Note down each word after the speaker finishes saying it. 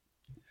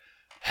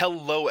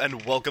Hello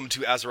and welcome to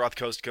Azeroth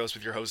Coast to Coast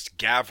with your hosts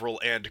Gavril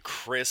and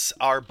Chris.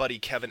 Our buddy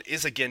Kevin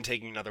is again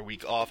taking another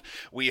week off.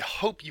 We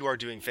hope you are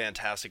doing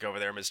fantastic over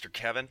there, Mr.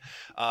 Kevin.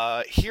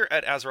 Here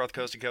at Azeroth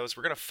Coast to Coast,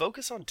 we're going to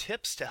focus on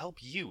tips to help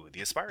you, the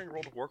aspiring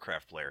World of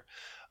Warcraft player.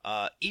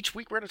 Each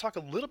week we're going to talk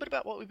a little bit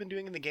about what we've been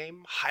doing in the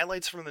game,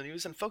 highlights from the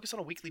news, and focus on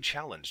a weekly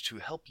challenge to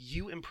help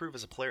you improve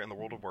as a player in the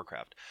World of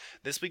Warcraft.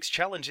 This week's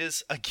challenge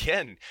is,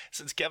 again,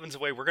 since Kevin's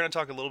away, we're going to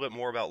talk a little bit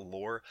more about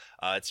lore.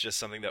 It's just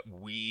something that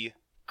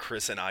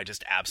Chris and I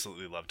just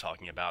absolutely love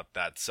talking about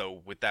that.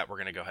 So with that, we're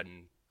going to go ahead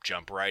and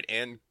jump right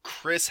in.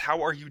 Chris,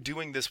 how are you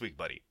doing this week,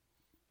 buddy?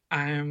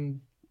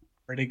 I'm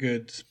pretty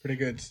good. Pretty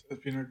good.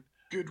 It's been a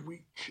good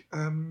week.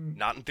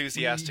 Not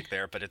enthusiastic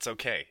there, but it's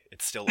okay.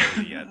 It's still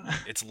early yet.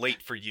 It's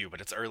late for you, but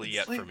it's early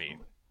yet for me.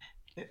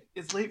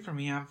 It's late for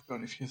me. I've got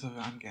an excuse of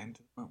I'm getting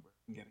to the point where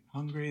I'm getting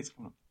hungry. It's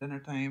coming up to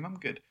dinner time. I'm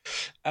good.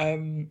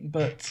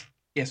 But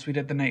yes, we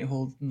did the night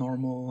hold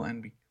normal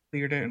and we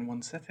cleared it in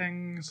one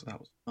sitting, so that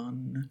was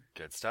fun.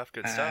 Good stuff,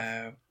 good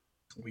stuff.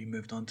 We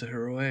moved on to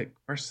heroic.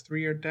 First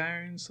 3 are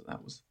down, so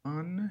that was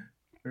fun.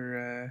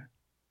 We're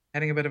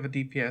heading a bit of a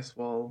DPS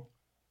wall,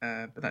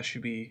 but that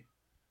should be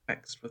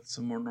fixed with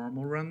some more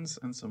normal runs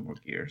and some more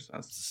gear.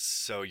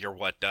 So you're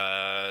what,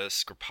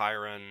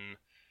 Scripyron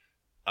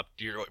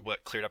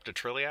cleared up to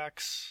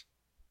Trilliax?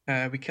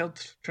 We killed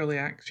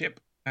Trilliax, yep.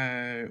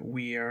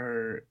 We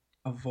are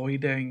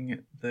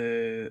avoiding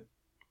the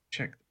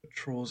chick that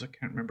patrols. I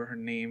can't remember her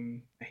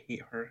name. I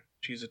hate her.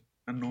 She's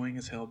annoying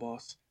as hell,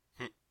 boss.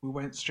 We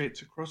went straight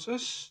to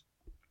Croesus,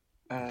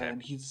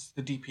 and he's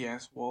the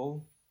DPS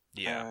wall.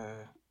 Yeah.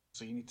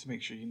 So you need to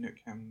make sure you nuke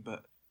him,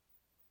 but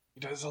he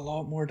does a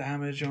lot more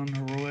damage on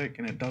heroic,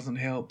 and it doesn't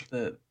help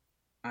that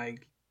I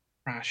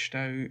crashed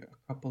out a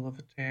couple of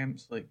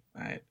attempts. Like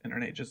my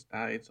internet just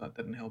died, so that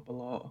didn't help a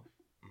lot.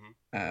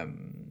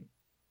 And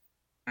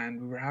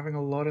we were having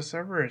a lot of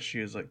server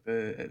issues. Like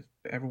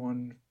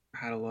everyone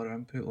had a lot of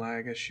input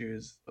lag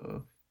issues,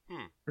 so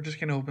we're just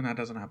kind of hoping that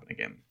doesn't happen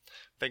again.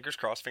 Fingers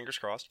crossed, fingers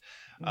crossed.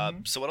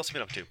 So what else have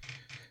you been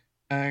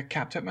up to?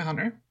 Capped up my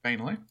hunter,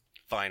 finally.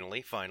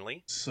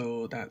 Finally.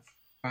 So that's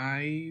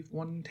 5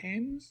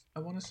 110s, I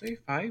want to say.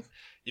 5?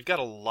 You've got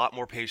a lot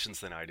more patience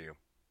than I do.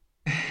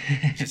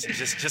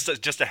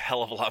 just a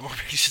hell of a lot more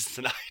patience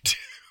than I do.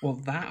 Well,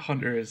 that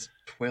hunter is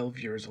 12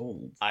 years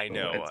old. I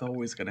know. It's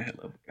always going to hit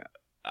level cap.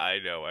 I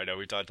know.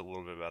 We talked a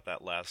little bit about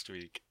that last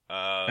week.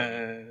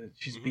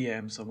 She's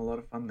BM, so I'm a lot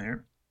of fun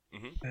there.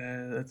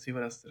 Let's see,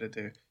 what else did I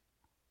do?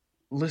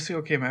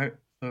 Lucio came out,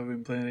 so I've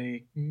been playing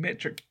a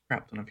metric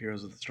crap ton of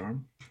Heroes of the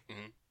Storm.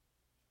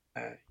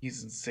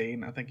 He's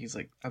insane. I think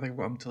I'm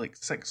up to like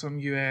 6 on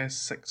US,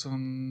 6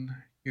 on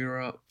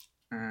Europe,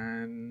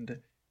 and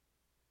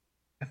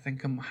I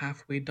think I'm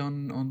halfway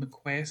done on the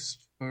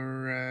quest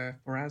for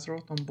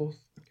Azeroth on both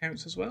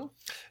accounts as well.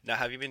 Now,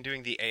 have you been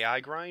doing the AI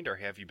grind, or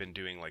have you been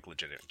doing like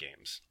legitimate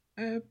games?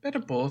 A bit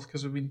of both,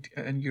 because we've been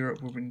in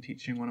Europe. We've been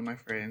teaching one of my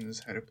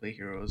friends how to play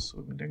heroes, so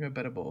we've been doing a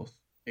bit of both.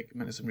 Taking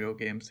them into some real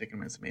games, taking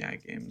them into some AI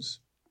games.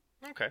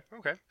 Okay.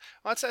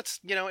 Well, that's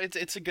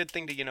it's a good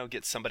thing to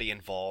get somebody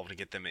involved and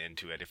get them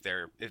into it.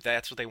 If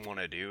that's what they want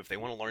to do, if they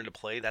want to learn to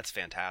play, that's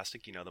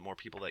fantastic. The more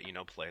people that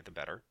play, the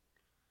better.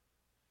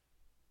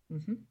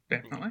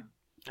 Definitely.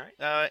 All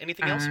right.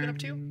 Anything else you've been up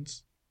to?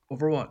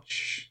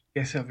 Overwatch.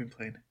 Yes, I've been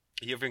playing.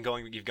 You've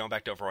gone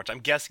back to Overwatch. I'm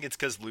guessing it's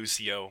because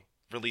Lucio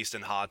released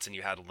in HOTS and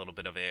you had a little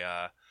bit of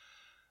a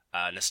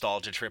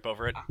nostalgia trip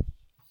over it.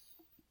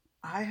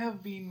 I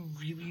have been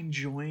really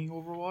enjoying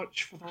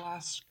Overwatch for the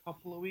last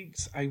couple of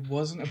weeks. I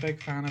wasn't a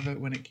big fan of it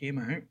when it came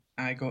out.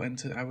 I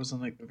was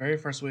on like the very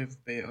first wave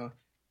of beta,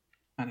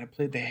 and I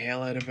played the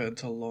hell out of it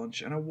until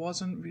launch, and I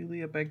wasn't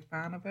really a big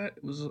fan of it.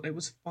 It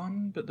was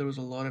fun, but there was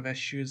a lot of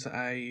issues that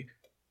I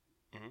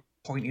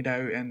pointed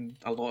out, and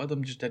a lot of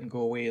them just didn't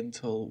go away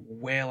until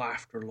well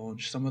after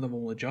launch. Some of them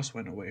only just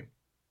went away.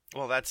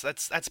 Well, that's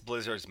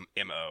Blizzard's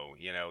MO.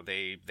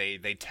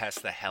 They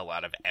test the hell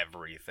out of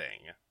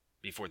everything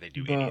before they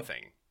do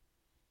anything.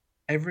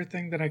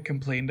 Everything that I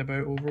complained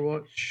about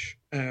Overwatch,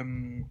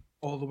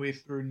 all the way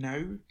through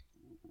now,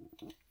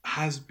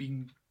 has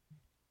been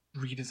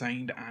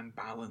redesigned and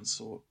balanced.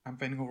 So I'm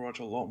finding Overwatch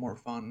a lot more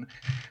fun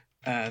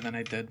than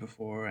I did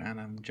before, and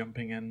I'm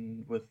jumping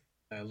in with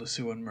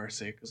Lucio and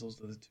Mercy, because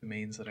those are the 2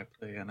 mains that I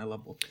play, and I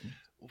love both of them.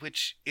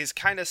 Which is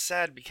kind of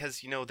sad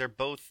because they're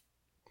both.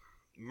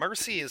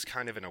 Mercy is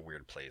kind of in a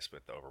weird place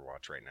with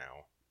Overwatch right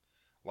now.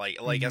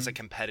 Like as a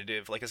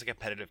competitive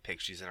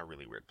pick, she's in a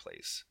really weird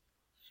place.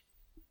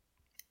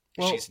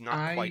 Well, she's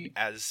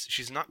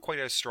not quite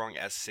as strong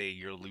as, say,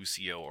 your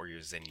Lucio or your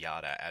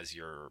Zenyatta as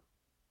your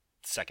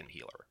second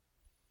healer.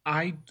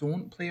 I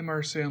don't play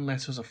Mercy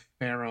unless there's a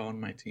Pharah on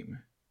my team.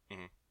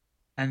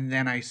 And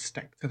then I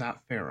stick to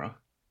that Pharah.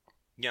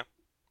 Yeah.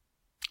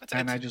 It's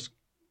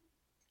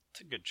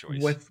a good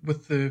choice.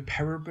 With the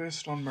power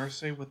boost on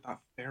Mercy with that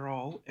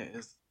Pharah, it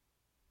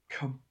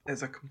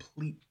is a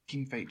complete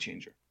team fight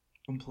changer.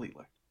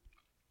 Completely.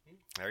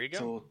 There you go.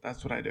 So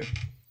that's what I do.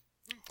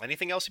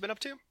 Anything else you've been up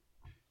to?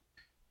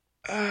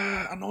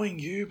 Annoying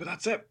you, but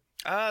that's it.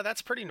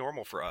 That's pretty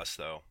normal for us,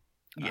 though.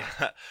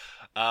 Yeah.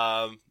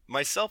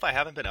 Myself, I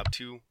haven't been up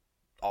to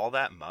all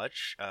that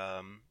much.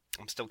 I'm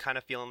still kind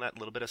of feeling that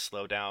little bit of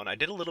slowdown. I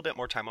did a little bit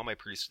more time on my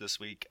priest this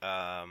week.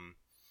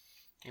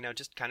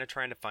 Just kind of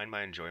trying to find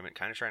my enjoyment,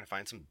 kind of trying to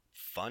find some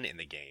fun in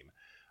the game.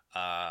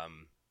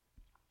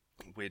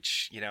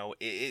 Which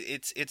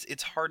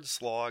it's hard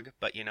slog,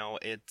 but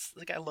it's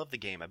like I love the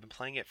game. I've been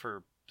playing it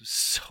for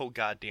so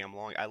goddamn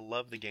long. I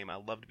love the game. I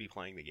love to be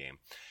playing the game.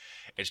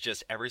 It's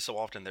just every so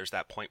often there's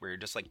that point where you're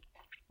just like,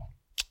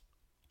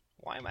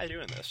 why am I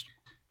doing this?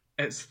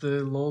 It's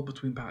the lull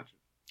between patches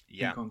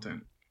Yeah. and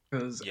content.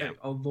 Because Yeah.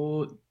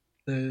 although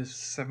the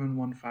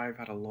 715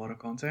 had a lot of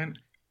content,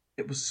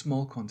 it was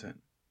small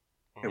content.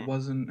 Mm-hmm. It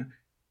wasn't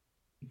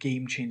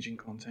game-changing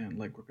content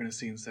like we're going to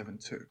see in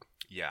 7.2.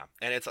 Yeah,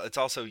 and it's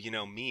also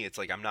me. It's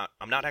like I'm not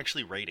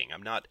actually raiding.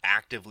 I'm not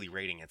actively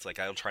raiding. It's like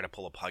I'll try to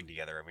pull a pug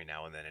together every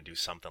now and then and do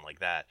something like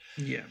that.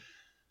 Yeah.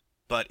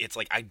 But it's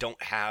like I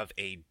don't have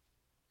a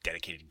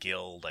dedicated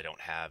guild. I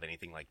don't have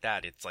anything like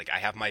that. It's like I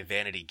have my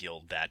vanity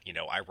guild that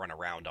I run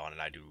around on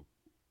and I do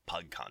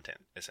pug content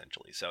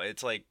essentially. So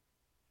it's like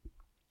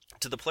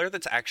to the player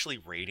that's actually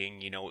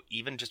raiding,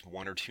 even just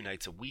 1 or 2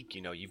 nights a week,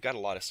 you've got a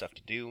lot of stuff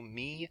to do.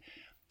 Me,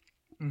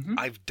 Mm-hmm.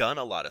 I've done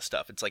a lot of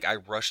stuff. It's like I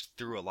rushed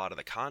through a lot of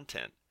the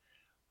content.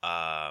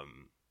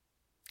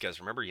 Because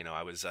remember,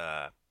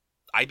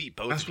 I beat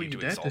both That's of you what to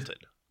you did. Exalted.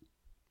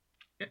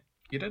 Yeah,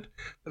 you did.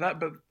 But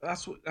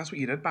that's what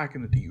you did back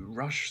in the day. You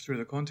rushed through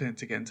the content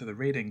to get into the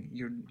raiding.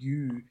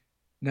 You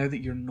now that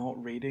you're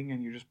not raiding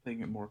and you're just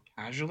playing it more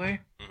casually,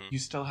 you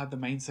still had the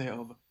mindset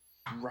of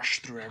rush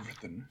through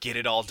everything. Get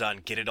it all done.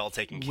 Get it all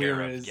taken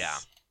care of. Yeah.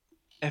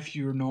 If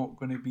you're not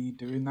going to be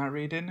doing that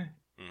raiding,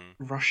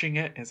 rushing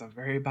it is a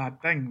very bad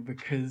thing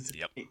because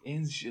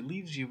it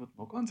leaves you with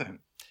no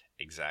content.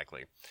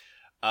 Exactly.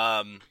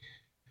 I'm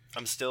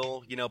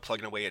still,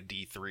 plugging away at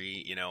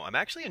D3. I'm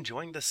actually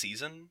enjoying the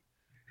season.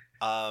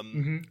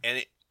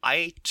 And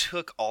I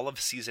took all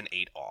of Season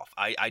 8 off.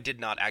 I did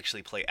not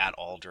actually play at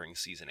all during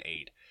Season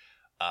 8.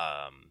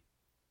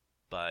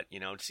 But,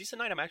 Season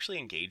 9 I'm actually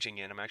engaging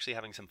in. I'm actually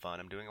having some fun.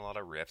 I'm doing a lot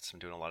of rifts. I'm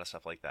doing a lot of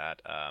stuff like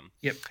that.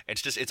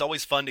 It's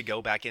always fun to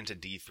go back into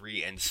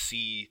D3 and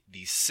see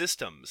the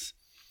systems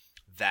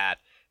that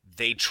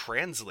they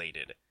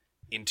translated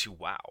into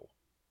WoW.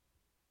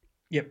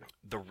 Yep.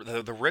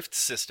 The Rift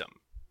system,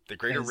 the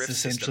Greater Rift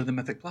system, essentially the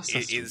Mythic Plus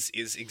system.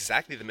 Is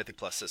exactly the Mythic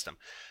Plus system.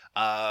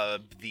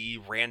 The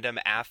random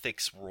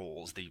affix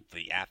rolls, the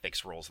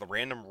affix rolls, the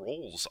random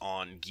rolls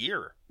on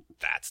gear.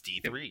 That's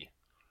D3.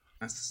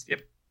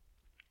 Yep.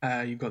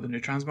 You've got the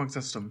new transmog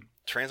system.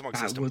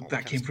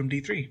 That came from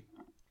D3.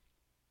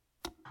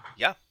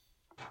 Yeah.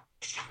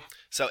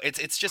 So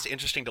it's just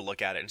interesting to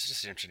look at it. And it's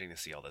just interesting to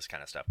see all this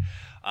kind of stuff.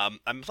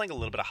 I'm playing a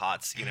little bit of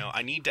HOTS.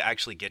 I need to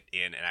actually get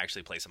in and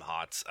actually play some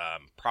HOTS.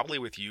 Probably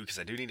with you because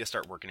I do need to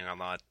start working on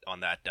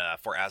that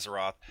for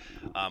Azeroth.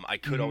 I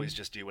could always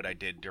just do what I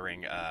did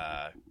during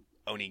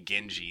Oni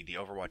Genji, the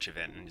Overwatch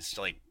event, and just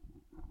like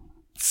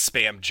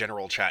spam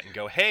general chat and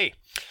go, hey,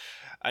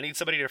 I need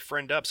somebody to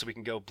friend up so we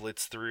can go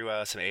blitz through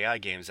some AI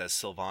games as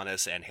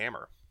Sylvanas and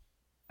Hammer.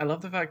 I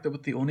love the fact that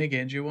with the Oni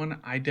Genji one,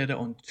 I did it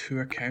on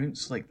 2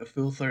 accounts, like the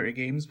full 30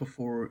 games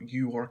before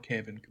you or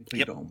Kevin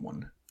completed it on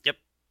one. Yep.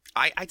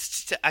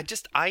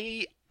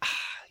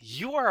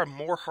 You are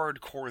more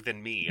hardcore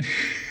than me.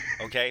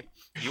 Okay?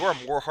 You are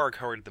more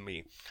hardcore than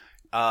me.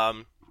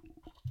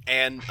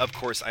 And of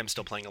course, I'm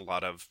still playing a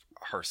lot of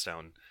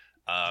Hearthstone.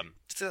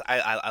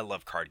 I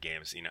love card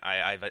games.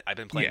 I've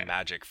been playing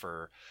Magic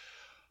for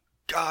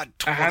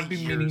 20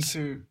 years.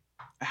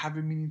 I have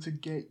been meaning to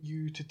get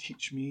you to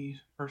teach me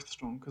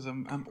Hearthstone because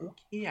I'm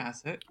okay at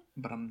it,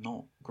 but I'm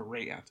not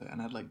great at it,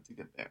 and I'd like to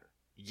get there.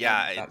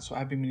 Yeah, that's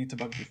what I've been meaning to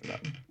bug you for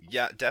that.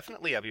 Yeah,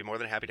 definitely. I'd be more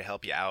than happy to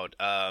help you out.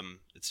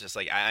 It's just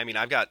like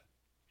I've got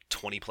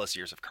 20 plus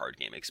years of card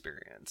game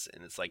experience,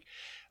 and it's like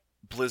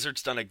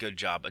Blizzard's done a good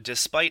job,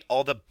 despite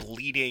all the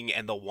bleeding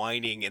and the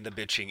whining and the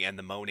bitching and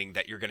the moaning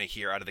that you're going to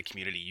hear out of the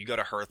community. You go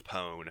to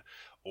Hearthpwn,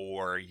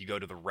 or you go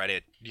to the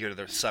Reddit, you go to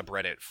the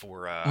subreddit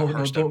for Hearthstone.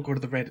 No, don't go to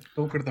the Reddit.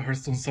 Don't go to the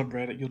Hearthstone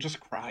subreddit. You'll just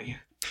cry.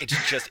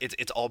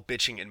 It's all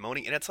bitching and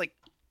moaning, and it's like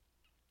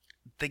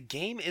the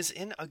game is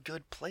in a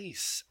good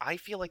place. I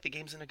feel like the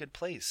game's in a good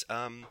place.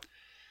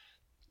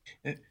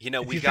 If you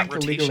think the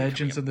League of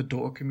Legends and the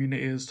Dota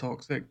community is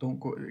toxic, don't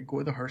go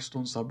to the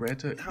Hearthstone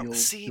subreddit.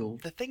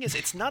 The thing is,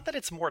 it's not that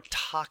it's more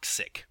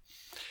toxic.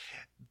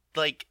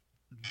 Like,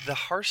 the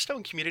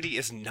Hearthstone community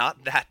is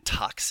not that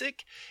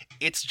toxic.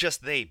 It's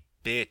just they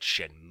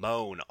bitch and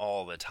moan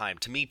all the time.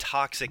 To me,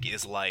 toxic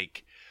is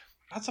like...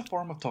 That's a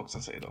form of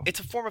toxicity, though.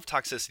 It's a form of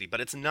toxicity, but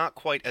it's not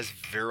quite as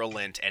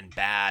virulent and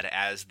bad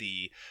as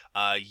the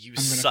you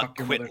suck,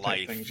 quit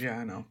life. Things. Yeah,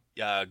 I know.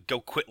 Go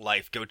quit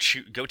life. Go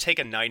take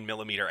a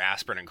 9mm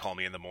aspirin and call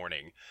me in the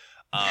morning.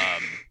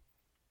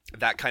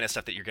 That kind of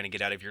stuff that you're going to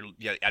get out of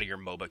your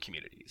MOBA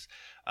communities.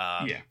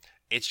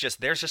 It's just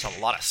there's just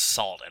a lot of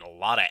salt and a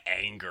lot of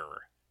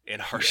anger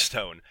in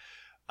Hearthstone.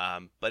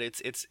 But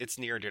it's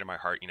near and dear to my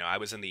heart. I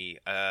was in the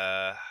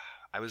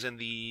I was in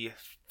the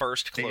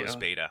first closed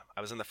beta.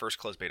 I was in the first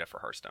closed beta for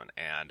Hearthstone,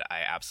 and I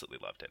absolutely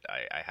loved it.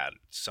 I had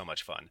so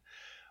much fun.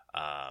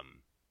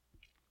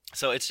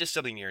 So it's just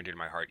something near and dear to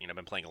my heart. I've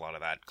been playing a lot of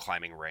that,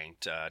 climbing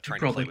ranked, trying to play. You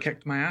probably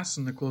kicked my ass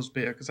in the closed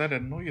beta because I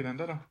didn't know you then,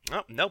 did I?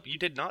 Oh, nope, you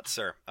did not,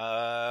 sir.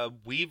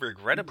 We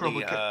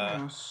regrettably,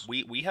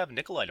 we have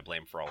Nikolai to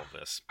blame for all of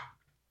this.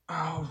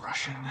 Oh,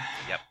 Russian.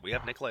 Yep, we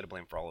have Nikolai to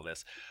blame for all of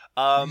this.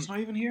 He's not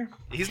even here.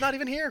 He's not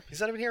even here.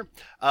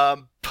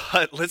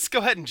 But let's go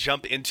ahead and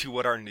jump into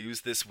what our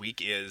news this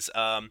week is.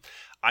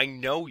 I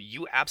know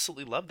you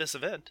absolutely love this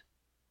event.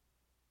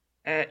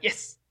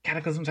 Yes.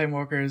 Cataclysm Time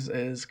Walkers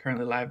is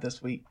currently live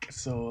this week,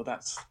 so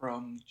that's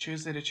from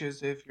Tuesday to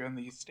Tuesday if you're in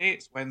the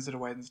States, Wednesday to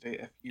Wednesday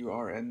if you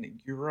are in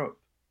Europe.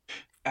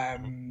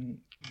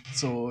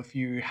 So if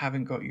you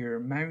haven't got your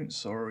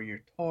mounts or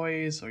your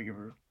toys or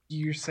your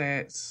gear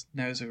sets,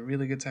 now's a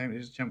really good time to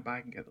just jump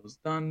back and get those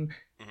done.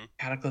 Mm-hmm.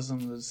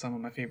 Cataclysm is some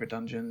of my favorite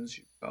dungeons.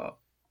 You've got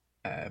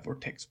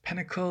Vortex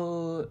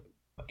Pinnacle,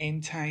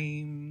 End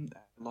Time,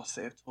 Lost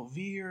City of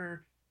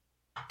Tol'vir.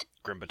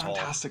 Grimbatal.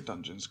 Fantastic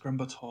dungeons.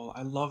 Grimbatal.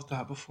 I loved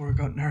that before it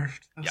got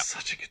nerfed. That was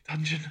such a good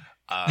dungeon.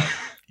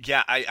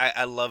 Yeah,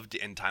 I loved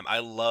End Time. I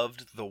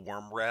loved the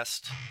Worm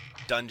Rest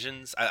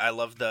dungeons. I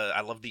love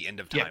the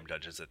End of Time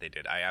dungeons that they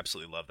did. I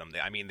absolutely love them.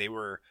 They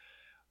were.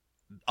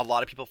 A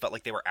lot of people felt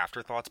like they were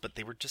afterthoughts, but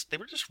they were just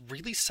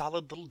really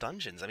solid little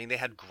dungeons. They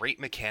had great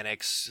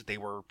mechanics. They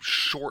were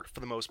short for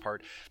the most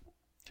part.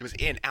 It was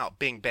in, out,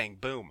 bing, bang,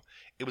 boom.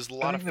 It was a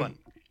lot of fun.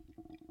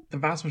 The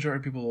vast majority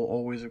of people will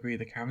always agree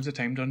the Caverns of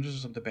Time dungeons are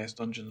some of the best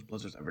dungeons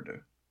Blizzard's ever do.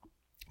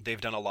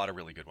 They've done a lot of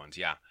really good ones,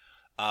 yeah.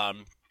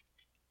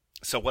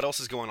 So what else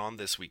is going on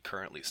this week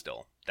currently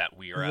still that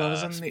we are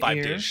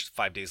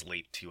 5 days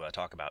late to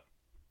talk about?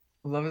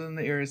 Love is in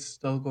the Air is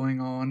still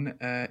going on.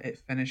 It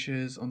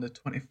finishes on the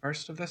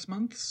 21st of this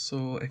month,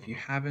 so if you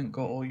haven't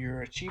got all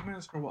your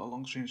achievements for what a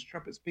long strange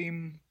trip it's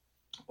been,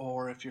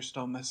 or if you're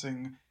still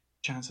missing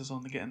chances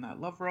on getting that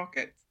Love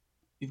Rocket,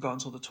 you've got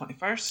until the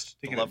 21st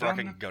to get it done. Love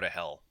Rocket can go to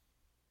hell.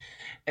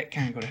 It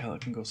can go to hell.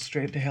 It can go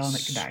straight to hell and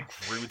it can die.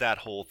 Screw that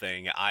whole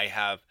thing. I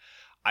have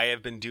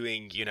been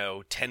doing,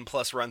 10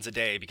 plus runs a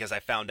day because I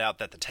found out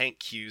that the tank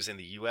queues in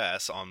the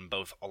US on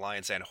both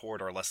Alliance and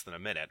Horde are less than a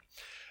minute.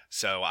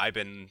 So I've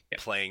been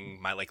playing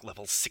my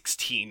level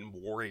 16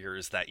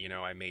 warriors that,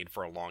 I made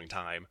for a long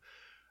time,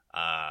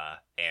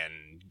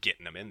 and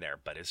getting them in there.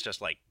 But it's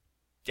just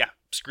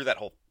screw that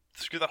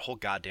whole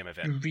goddamn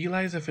event. You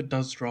realize if it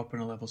does drop in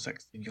a level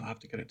 16, you'll have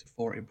to get it to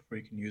 40 before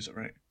you can use it,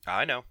 right?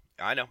 I know.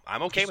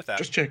 I'm okay with that.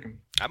 Just checking.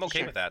 I'm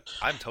okay with that.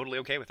 I'm totally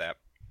okay with that.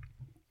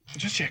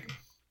 Just checking.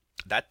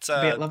 That's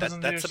some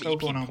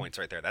EP points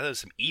right there. That is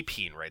some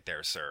EP right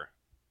there, sir.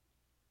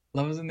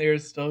 Love is in the Air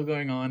is still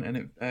going on, and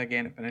it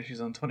finishes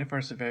on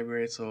 21st of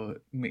February, so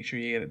make sure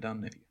you get it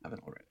done if you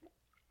haven't already.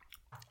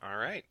 All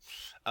right.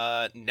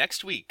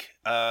 Next week,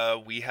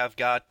 we have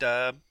got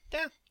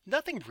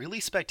nothing really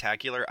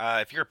spectacular.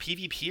 If you're a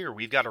PvPer,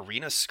 we've got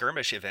Arena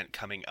Skirmish event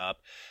coming up.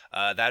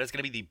 That is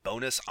going to be the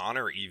bonus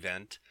honor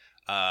event.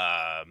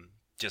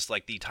 Just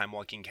like the Time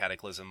Walking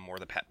Cataclysm or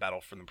the Pet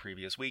Battle from the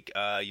previous week,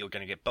 you're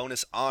going to get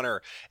bonus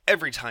honor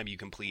every time you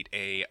complete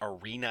a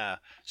Arena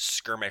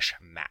Skirmish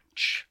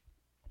match.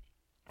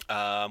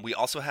 We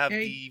also have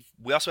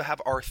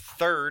our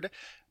third.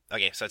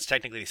 Okay, so it's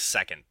technically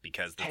second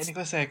because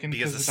the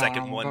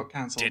second one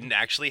didn't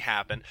actually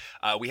happen.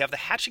 We have the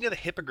Hatching of the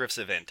Hippogriffs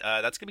event.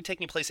 That's going to be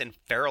taking place in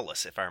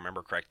Feralus, if I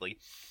remember correctly.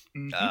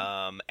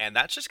 Mm-hmm. And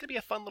that's just going to be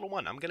a fun little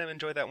one. I'm going to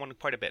enjoy that one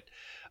quite a bit.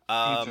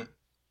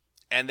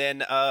 And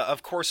then,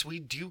 of course, we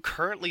do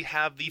currently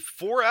have the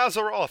For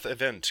Azeroth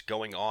event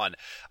going on.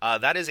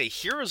 That is a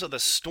Heroes of the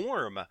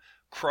Storm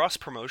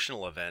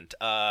cross-promotional event.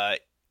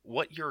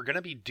 What you're going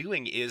to be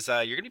doing is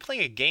you're going to be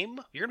playing a game.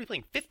 You're going to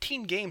be playing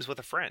 15 games with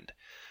a friend.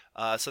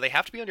 So they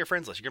have to be on your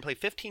friends list. You're going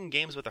to play 15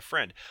 games with a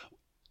friend.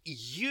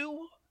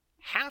 You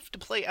have to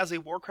play as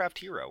a Warcraft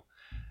hero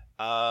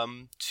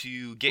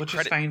to get credit.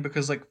 Which is fine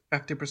because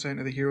 50%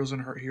 of the heroes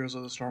in Heroes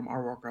of the Storm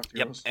are Warcraft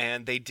heroes. Yep,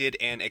 and they did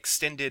an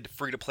extended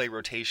free-to-play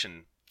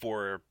rotation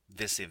for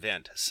this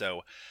event.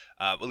 So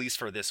at least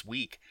for this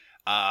week.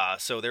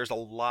 So there's a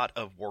lot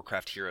of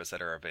Warcraft heroes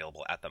that are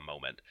available at the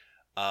moment.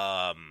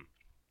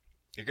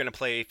 You're going to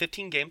play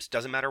 15 games.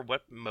 Doesn't matter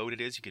what mode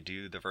it is. You could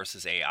do the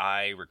versus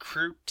AI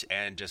recruit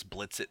and just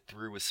blitz it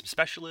through with some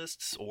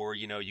specialists, or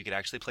you could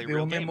actually play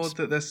real games.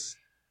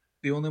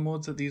 The only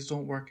modes that these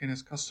don't work in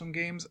is custom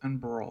games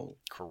and Brawl.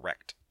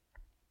 Correct.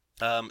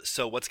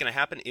 So what's going to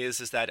happen is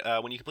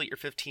that when you complete your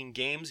 15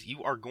 games,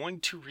 you are going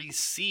to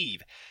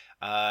receive,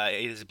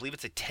 I believe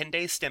it's a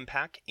 10-day stim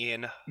pack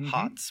in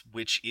HOTS,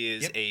 which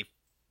is a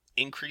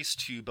increase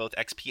to both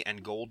XP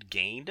and gold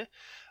gained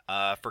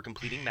for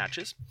completing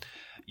matches.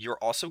 You're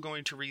also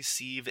going to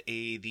receive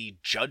the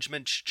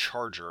Judgment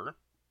Charger,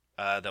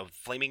 the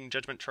Flaming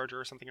Judgment Charger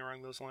or something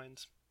along those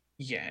lines.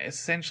 Yeah,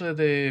 essentially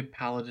the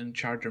Paladin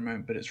Charger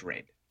mount, but it's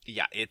red.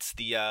 Yeah, it's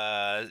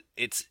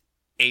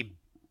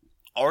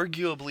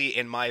arguably,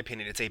 in my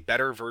opinion, it's a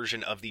better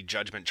version of the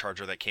Judgment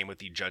Charger that came with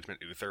the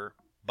Judgment Uther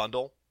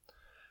bundle.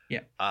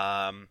 Yeah.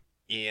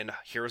 in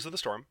Heroes of the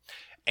Storm.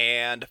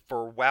 And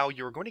for WoW,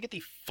 you're going to get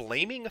the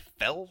Flaming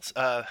Fells.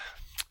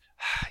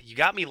 You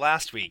got me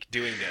last week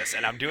doing this,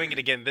 and I'm doing it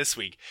again this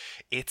week.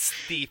 It's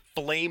the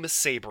Flame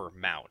Saber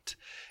mount.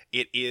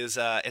 It is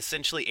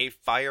essentially a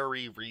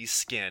fiery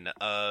reskin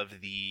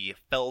of the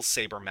Fell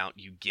Saber mount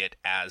you get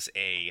as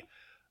a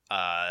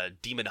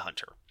demon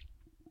hunter.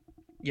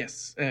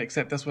 Yes,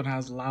 except this one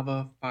has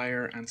lava,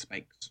 fire, and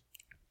spikes.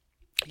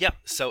 Yeah,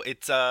 so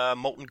it's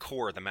Molten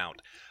Core, the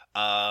mount.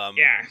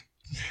 Yeah.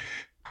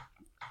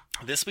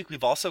 This week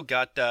we've also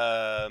got...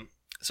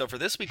 so for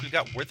this week we've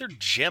got Withered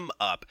Gem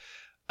up.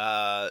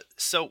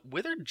 So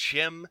Withered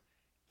Gem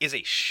is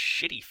a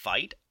shitty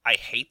fight. I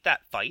hate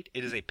that fight.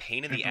 It is a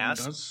pain in the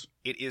ass. Does.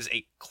 It is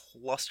a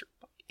cluster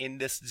in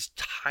this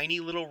tiny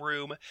little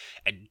room,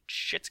 and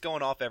shit's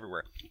going off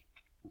everywhere.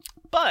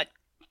 But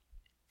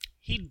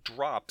he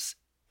drops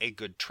a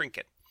good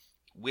trinket,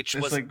 which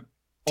it's was like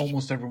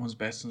almost everyone's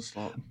best in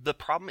slot. The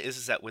problem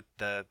is that with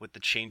the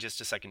changes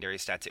to secondary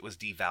stats, it was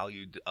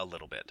devalued a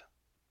little bit.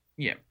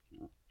 Yeah.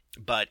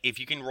 But if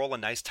you can roll a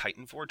nice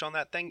Titan Forge on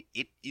that thing,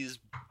 it is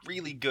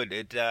really good.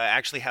 It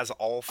actually has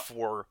all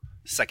 4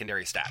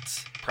 secondary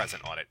stats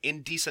present on it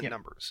in decent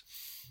numbers.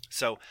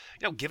 So,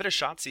 give it a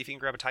shot, see if you can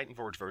grab a Titan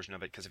Forge version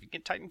of it, because if you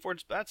get Titan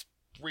Forge, that's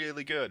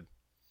really good.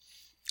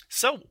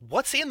 So,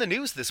 what's in the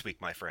news this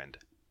week, my friend?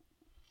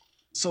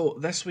 So,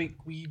 this week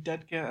we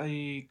did get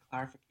a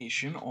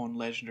clarification on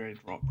legendary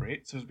drop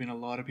rates. There's been a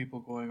lot of people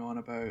going on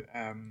about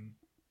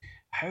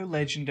how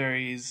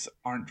legendaries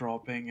aren't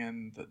dropping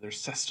and that there's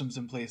systems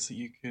in place that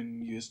you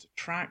can use to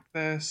track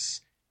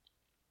this.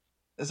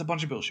 It's a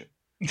bunch of bullshit.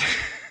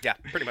 Yeah,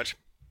 pretty much.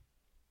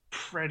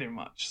 Pretty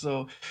much.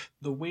 So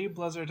the way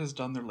Blizzard has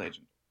done their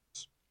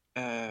legendaries,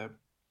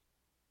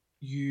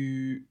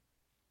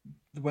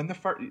 when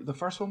the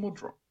first one will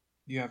drop,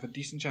 you have a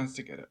decent chance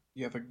to get it.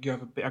 You have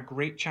a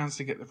great chance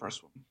to get the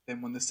first one.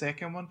 Then when the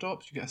second one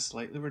drops, you get a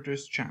slightly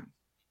reduced chance.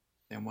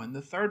 Then when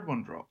the third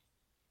one drops,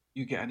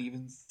 you get an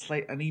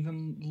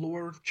even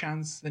lower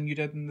chance than you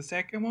did in the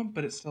second one,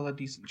 but it's still a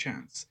decent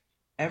chance.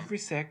 Every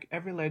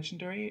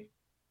legendary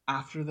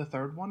after the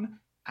third one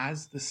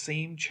has the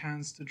same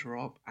chance to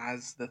drop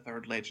as the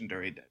third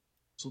legendary did.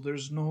 So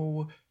there's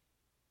no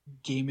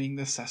gaming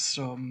the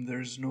system.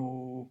 There's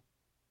no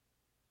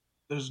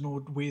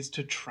ways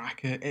to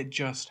track it. It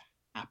just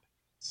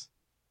happens.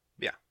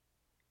 Yeah.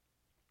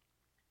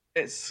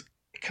 It's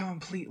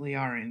completely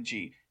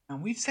RNG,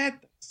 and we've said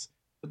this.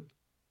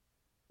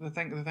 The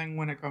thing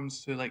when it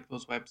comes to like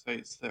those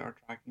websites that are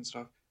tracking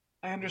stuff,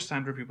 I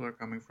understand where people are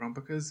coming from,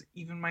 because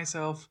even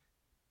myself,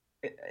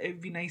 it'd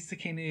be nice to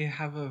kind of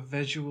have a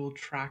visual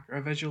track or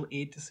a visual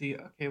aid to say,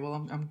 okay,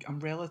 well I'm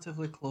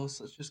relatively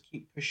close. Let's just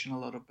keep pushing a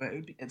little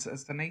bit. It's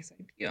a nice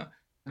idea,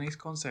 a nice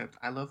concept.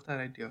 I love that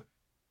idea,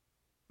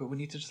 but we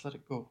need to just let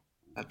it go.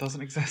 That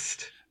doesn't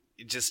exist.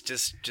 Just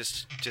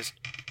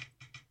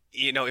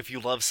if you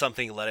love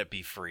something, let it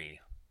be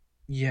free.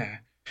 Yeah,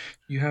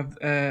 you have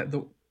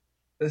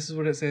This is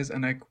what it says,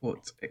 and I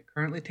quote, "It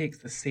currently takes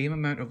the same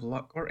amount of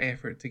luck or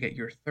effort to get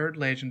your third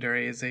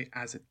legendary as it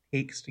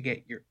takes to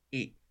get your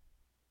 8th.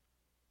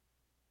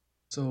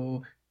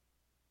 So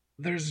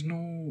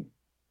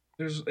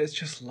it's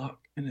just luck,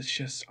 and it's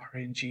just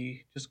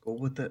RNG. Just go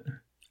with it.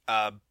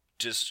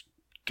 Just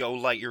go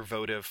light your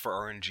votive for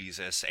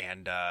RNGesus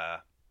and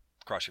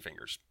cross your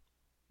fingers.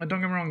 And don't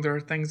get me wrong, there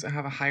are things that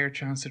have a higher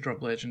chance to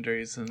drop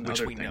legendaries than which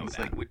other we things.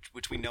 Know that.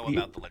 Which we know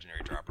about the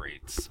legendary drop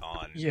rates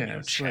on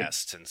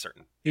chests and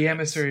certain the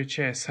events. emissary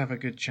chests have a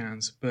good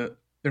chance, but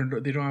they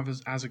don't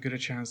have as a good a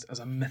chance as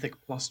a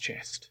mythic plus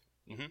chest.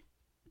 Mm-hmm.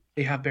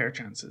 They have better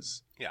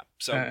chances. Yeah.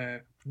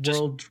 So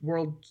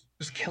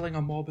just killing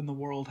a mob in the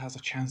world has a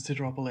chance to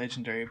drop a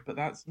legendary, but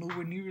that's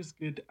nowhere near as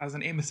good as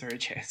an emissary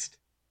chest.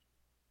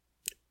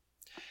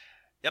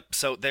 Yep.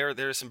 So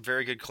there's some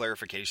very good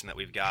clarification that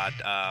we've got.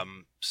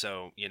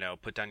 So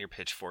put down your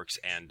pitchforks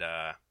and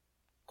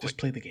just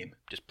play the game.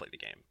 Just play the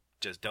game.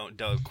 Just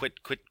don't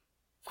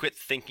quit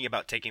thinking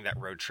about taking that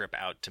road trip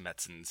out to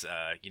Metzen's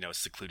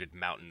secluded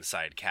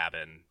mountainside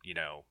cabin,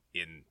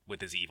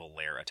 with his evil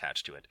lair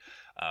attached to it.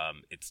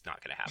 It's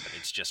not going to happen.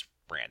 It's just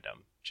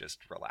random. Just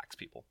relax,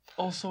 people.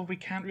 Also, we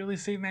can't really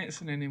say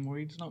Metzen anymore.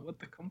 He's not with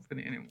the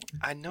company anymore.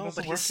 I know,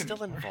 but he's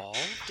still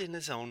involved in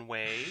his own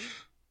way.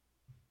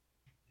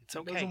 It's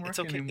okay. It's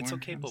okay. It's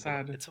okay,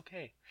 Bobo. It's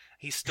okay.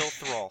 He's still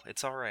Thrall.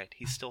 It's all right.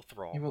 He's still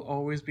Thrall. He will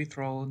always be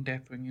Thrall and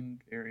Deathwing and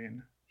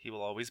Varian. He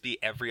will always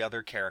be every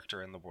other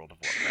character in the World of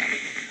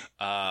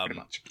Warcraft. Pretty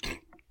much.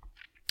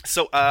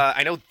 So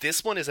I know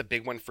this one is a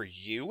big one for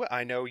you.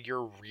 I know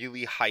you're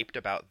really hyped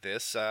about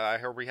this. I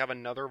heard we have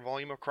another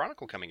volume of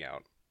Chronicle coming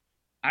out.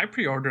 I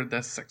pre-ordered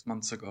this 6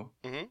 months ago.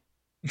 Mm-hmm.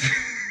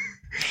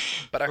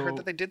 But I heard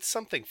that they did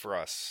something for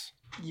us.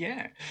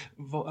 Yeah.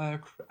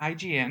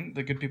 IGN,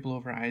 the good people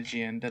over at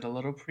IGN, did a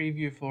little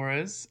preview for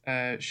us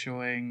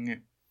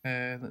showing,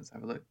 let's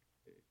have a look,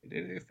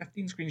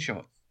 15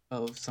 screenshots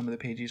of some of the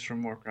pages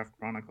from Warcraft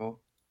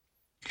Chronicle.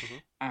 Mm-hmm.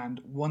 And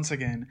once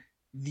again,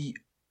 the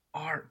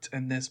art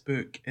in this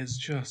book is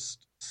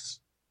just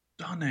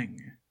stunning.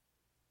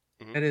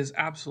 It is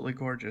absolutely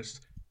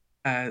gorgeous.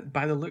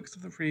 By the looks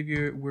of the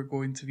preview, we're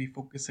going to be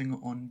focusing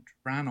on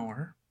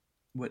Draenor,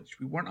 which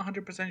we weren't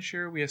 100%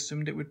 sure. We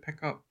assumed it would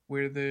pick up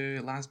where the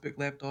last book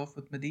left off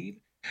with Medivh,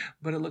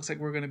 but it looks like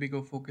we're going to be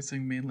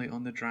focusing mainly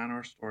on the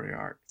Draenor story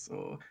arc.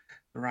 So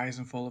the rise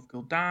and fall of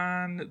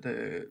Gul'dan,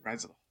 the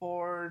rise of the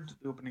Horde,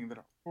 the opening of the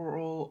Dark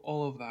Portal,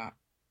 all of that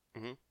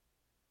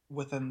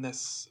within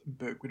this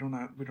book. We don't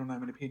know how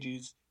many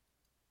pages,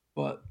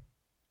 but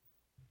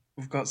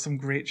we've got some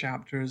great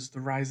chapters.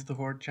 The Rise of the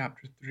Horde,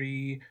 Chapter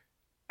 3,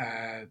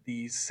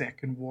 the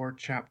Second War,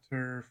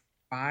 Chapter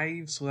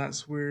 5. So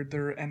that's where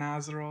they're in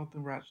Azeroth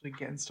and we're actually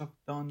getting stuff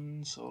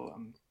done. So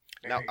I'm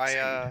very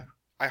excited.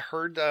 I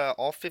heard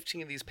all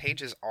 15 of these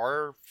pages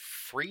are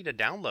free to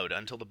download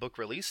until the book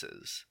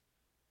releases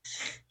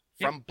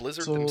from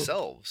Blizzard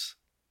themselves.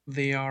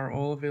 They are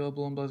all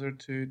available on Blizzard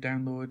to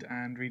download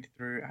and read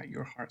through at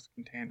your heart's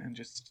content, and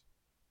just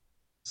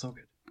so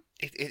good.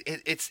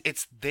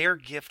 It's their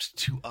gift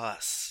to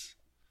us,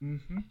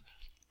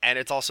 and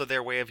it's also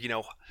their way of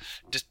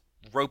just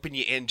roping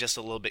you in just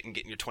a little bit and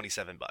getting your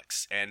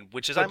 $27, and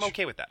I'm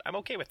okay with that. I'm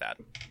okay with that.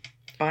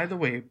 By the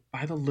way,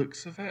 by the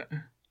looks of it,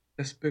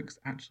 this book's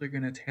actually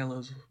going to tell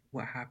us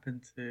what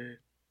happened to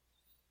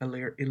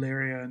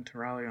Illyria and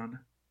Turalyon.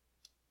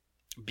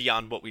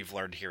 Beyond what we've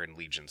learned here in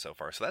Legion so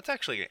far. So that's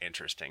actually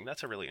interesting.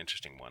 That's a really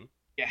interesting one.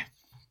 Yeah.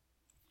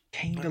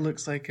 Kinda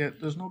looks like it.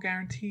 There's no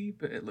guarantee,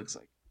 but it looks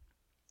like it.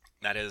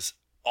 That is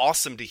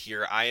awesome to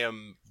hear. I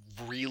am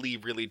really,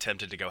 really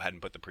tempted to go ahead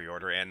and put the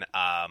pre-order in.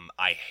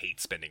 I hate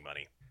spending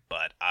money,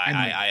 but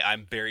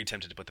I'm very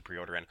tempted to put the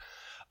pre-order in.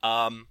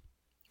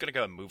 Gonna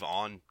go and move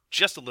on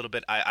just a little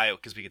bit.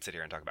 Because we could sit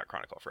here and talk about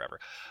Chronicle forever.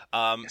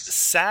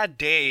 Sad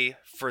day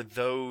for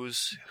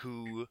those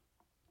who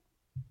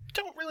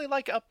don't really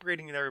like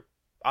upgrading their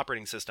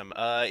operating system.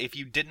 If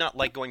you did not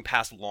like going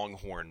past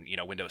Longhorn,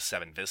 Windows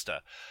 7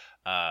 Vista,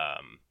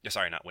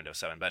 sorry, not Windows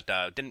 7,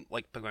 but didn't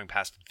like going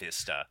past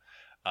Vista,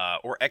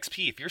 or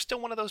XP, if you're still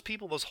one of those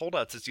people, those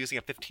holdouts that's using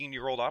a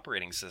 15-year-old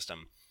operating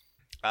system,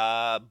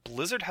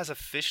 Blizzard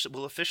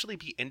will officially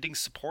be ending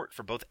support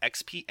for both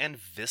XP and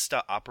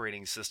Vista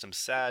operating systems.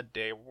 Sad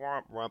day,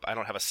 womp womp. I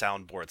don't have a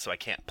soundboard, so I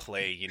can't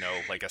play,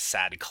 like a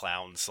sad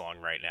clown song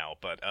right now,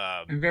 but...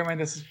 and bear in mind,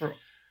 this is for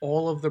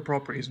all of the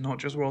properties, not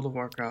just World of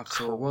Warcraft.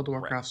 So World of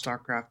Warcraft,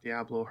 StarCraft,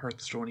 Diablo,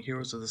 Hearthstone,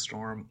 Heroes of the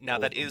Storm. Now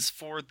that is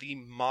for the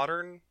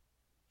modern.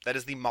 That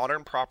is the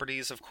modern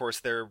properties. Of course,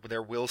 there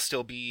will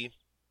still be,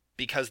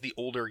 because the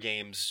older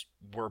games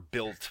were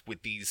built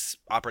with these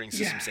operating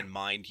systems in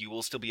mind. You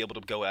will still be able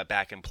to go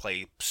back and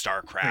play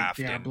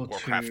StarCraft and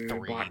Warcraft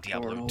 3,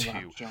 Diablo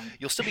 2.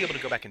 You'll still be able to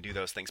go back and do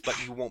those things, but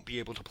you won't be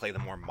able to play the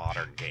more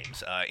modern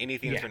games.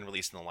 Anything that's been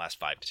released in the last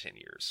 5 to 10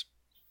 years.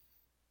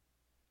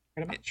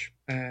 Pretty much.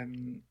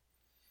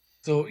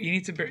 So you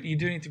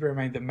do need to bear in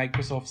mind that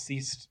Microsoft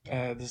ceased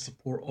the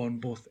support on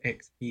both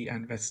XP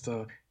and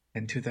Vista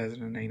in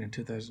 2009 and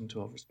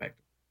 2012,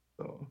 respectively.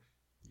 So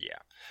yeah,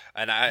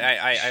 and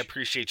I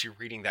appreciate you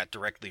reading that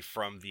directly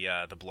from the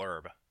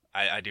blurb.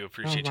 I do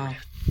appreciate you. Way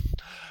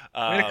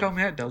to call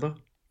me out, Dildo.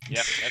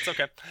 Yeah, that's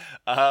okay.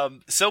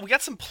 So we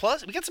got some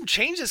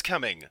changes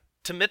coming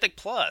to Mythic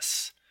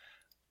Plus.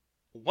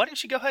 Why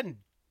don't you go ahead and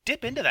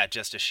dip into that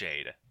just a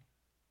shade?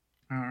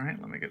 All right,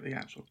 let me get the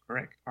actual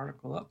correct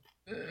article up.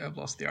 I've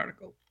lost the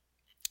article.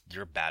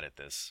 You're bad at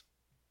this.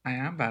 I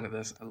am bad at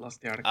this. I lost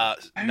the article.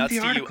 Nuts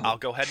to you. I'll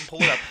go ahead and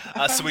pull it up.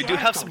 So we do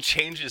have some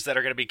changes that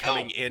are going to be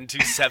coming into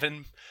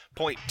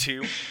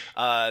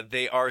 7.2.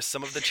 They are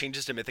some of the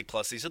changes to Mythic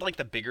Plus. These are like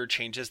the bigger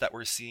changes that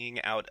we're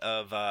seeing out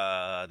of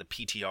the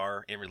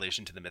PTR in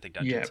relation to the Mythic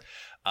Dungeons.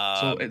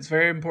 Yeah. So it's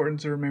very important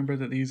to remember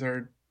that these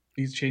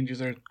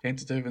changes are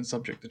tentative and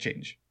subject to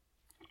change.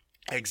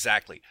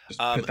 Exactly. Just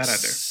put that out there.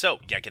 So,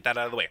 get that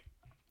out of the way.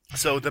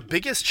 So the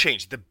biggest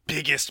change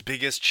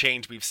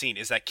we've seen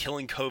is that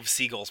Killing Cove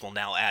Seagulls will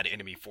now add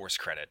enemy force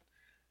credit.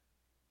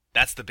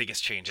 That's the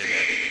biggest change in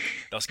there.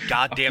 Those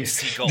goddamn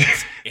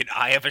seagulls in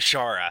Eye of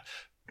Val'shara.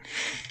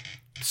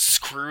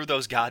 Screw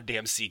those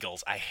goddamn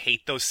seagulls. I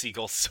hate those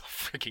seagulls so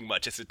freaking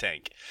much as a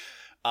tank.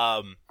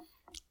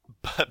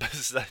 But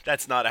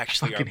that's not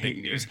actually our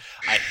big news.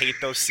 I hate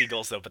those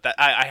seagulls, though. But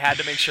I had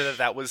to make sure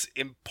that was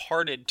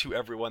imparted to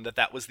everyone,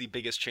 that was the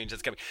biggest change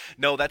that's coming.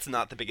 No, that's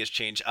not the biggest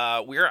change.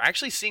 We are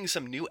actually seeing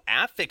some new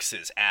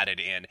affixes added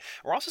in.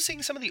 We're also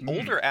seeing some of the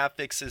older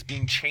affixes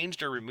being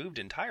changed or removed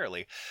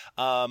entirely.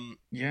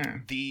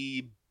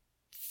 The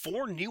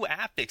four new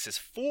affixes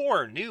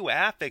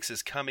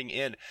coming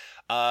in.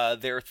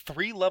 There are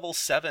 3 level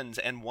 7s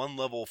and 1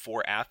 level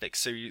 4 affix.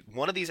 So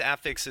one of these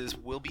affixes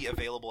will be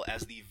available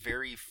as the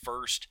very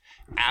first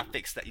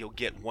affix that you'll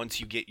get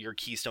once you get your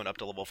keystone up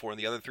to level 4, and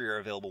the other 3 are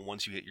available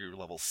once you hit your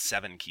level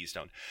 7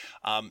 keystone.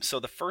 So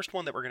the first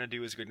one that we're going to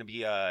do is going to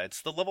be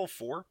it's the level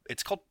 4.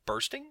 It's called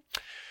Bursting.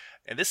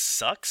 And this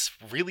sucks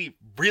really,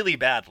 really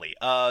badly.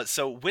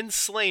 So when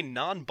slain,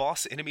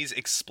 non-boss enemies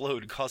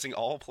explode, causing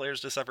all players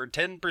to suffer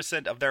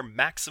 10% of their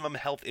maximum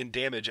health and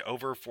damage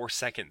over 4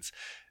 seconds.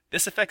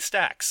 This effect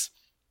stacks.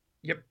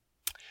 Yep.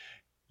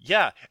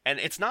 Yeah, and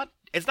it's not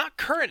It's not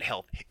current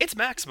health. It's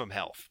maximum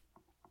health.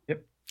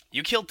 Yep.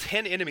 You kill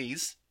 10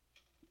 enemies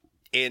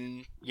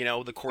in,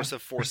 the course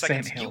of 4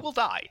 seconds. Health. You will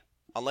die.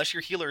 Unless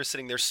your healer is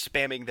sitting there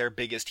spamming their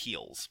biggest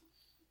heals.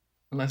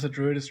 Unless a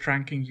druid is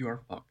tranking, you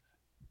are fucked.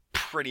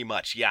 Pretty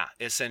much, yeah,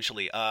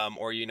 essentially.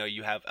 Or,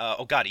 you have...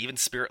 even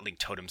Spirit Link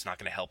Totem's not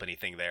going to help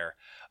anything there.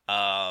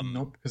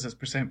 Nope, because it's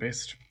percent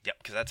based. Yep,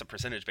 because that's a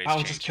percentage-based I'll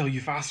change. just kill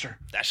you faster.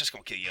 That's just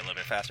going to kill you a little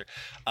bit faster.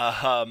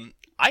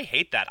 I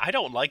hate that. I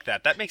don't like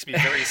that. That makes me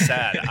very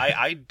sad.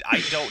 I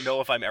don't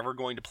know if I'm ever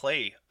going to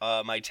play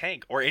my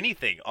tank or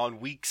anything on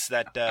weeks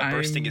that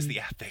bursting is the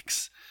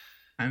affix.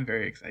 I'm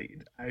very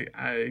excited.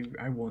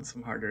 I want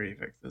some harder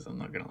affixes, I'm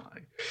not going to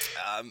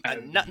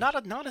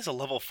lie. Not as a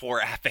level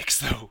 4 affix,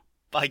 though.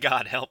 By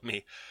God, help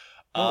me.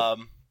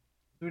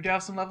 We do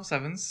have some level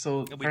 7s.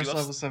 So first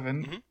level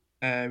 7... Mm-hmm.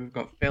 We've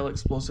got Fail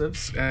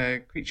Explosives.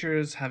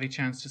 Creatures have a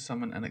chance to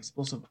summon an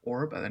explosive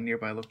orb at a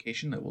nearby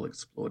location that will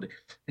explode,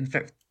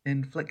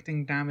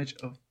 inflicting damage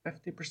of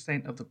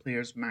 50% of the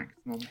player's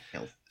maximum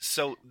health.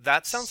 So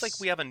that sounds like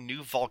we have a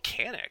new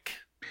volcanic.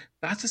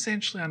 That's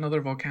essentially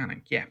another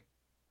volcanic, yeah.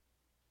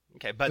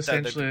 Okay, but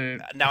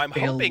now I'm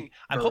hoping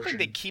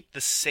they keep the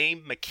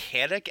same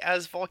mechanic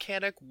as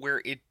volcanic,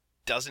 where it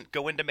doesn't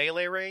go into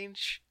melee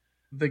range.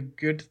 The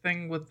good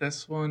thing with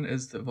this one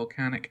is that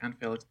Volcanic and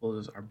Fail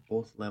Explosives are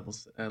both level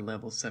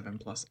 7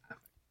 plus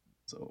affect.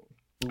 So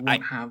we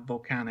won't have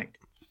Volcanic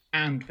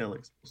and Fail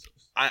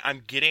Explosives.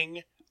 I'm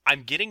getting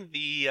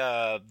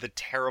the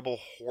terrible,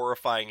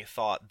 horrifying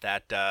thought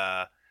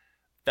that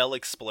Fail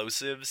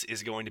Explosives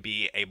is going to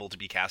be able to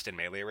be cast in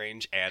melee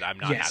range, and I'm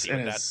not happy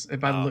with that.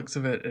 By the looks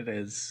of it, it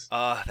is.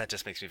 That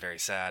just makes me very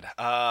sad.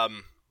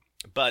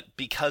 But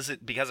because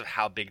of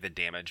how big the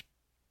damage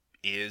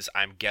is,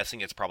 I'm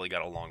guessing it's probably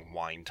got a long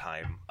wind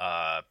time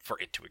for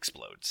it to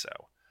explode,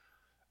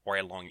 or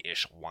a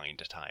long-ish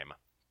wind time.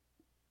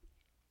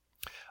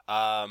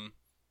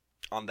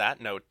 On that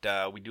note,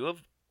 we do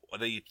have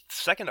the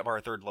second of our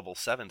third level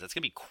 7s. It's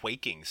going to be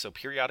Quaking, so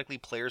periodically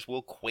players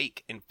will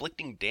quake,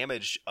 inflicting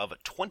damage of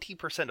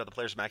 20% of the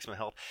player's maximum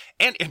health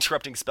and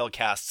interrupting spell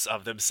casts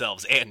of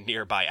themselves and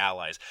nearby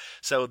allies.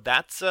 So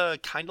that's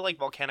kind of like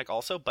Volcanic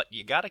also, but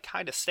you got to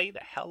kind of stay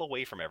the hell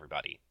away from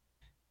everybody.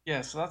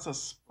 Yeah, so that's a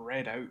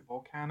spread out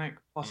Volcanic,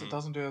 plus it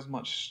doesn't do as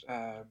much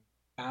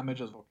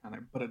damage as Volcanic,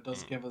 but it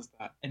does give us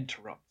that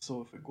interrupt.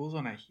 So if it goes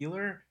on a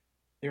healer,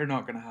 they're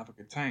not going to have a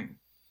good time.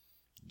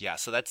 Yeah,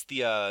 so that's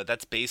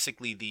that's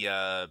basically the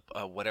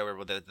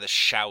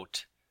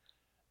shout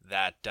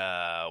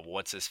that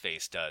what's his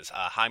face does.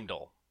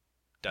 Heimdall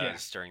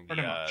does during the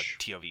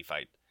TOV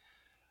fight.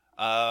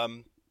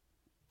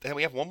 Then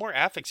we have one more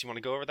affix. You want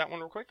to go over that one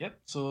real quick?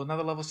 Yep. So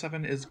another level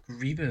 7 is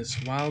Grievous.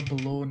 While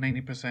below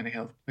 90% of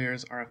health,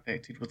 players are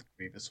affected with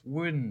Grievous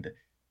Wound.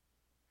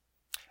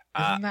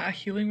 Isn't that a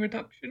healing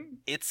reduction?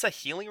 It's a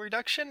healing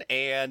reduction,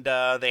 and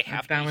they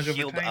have to be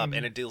healed up,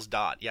 and it deals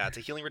dot. Yeah, it's a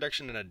healing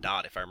reduction and a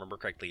dot, if I remember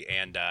correctly,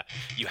 and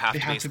you have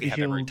to basically have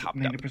every top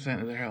 90%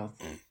 of their health.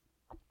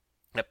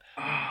 Yep.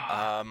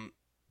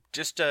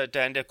 Just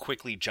to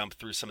quickly jump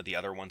through some of the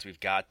other ones we've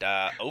got.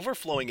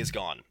 Overflowing is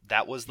gone.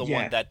 That was the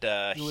one that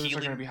healers are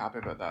going to be happy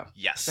about that.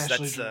 Yes,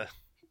 that's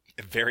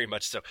very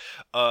much so.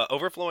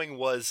 Overflowing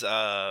was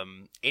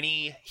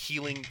any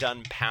healing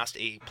done past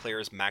a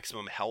player's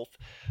maximum health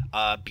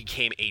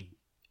became a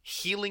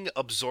healing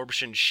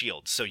absorption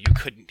shield, so you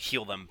couldn't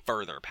heal them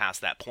further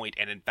past that point,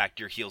 and in fact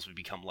your heals would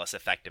become less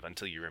effective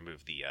until you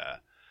remove the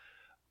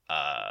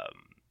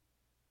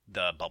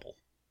bubble,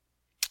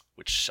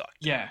 which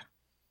sucked. Yeah.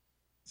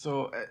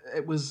 So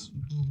it was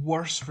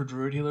worse for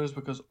druid healers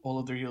because all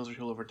of their heals are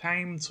healed over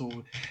time.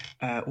 So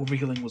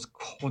overhealing was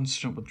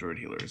constant with druid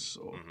healers.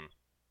 So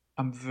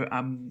I'm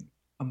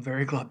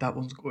very glad that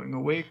one's going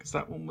away because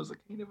that one was a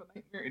kind of a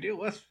nightmare to deal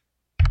with.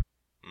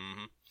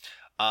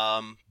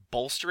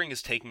 Bolstering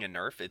is taking a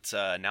nerf. It's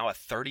now a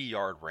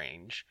 30-yard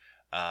range.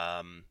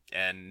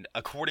 And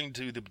according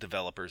to the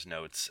developer's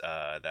notes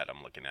that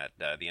I'm looking at,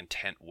 the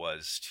intent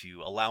was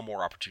to allow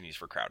more opportunities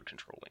for crowd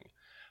controlling.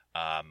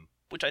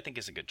 Which I think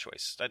is a good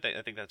choice. I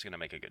think that's going to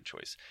make a good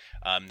choice.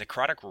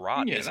 Necrotic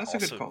Rot is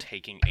also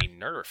taking a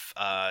nerf.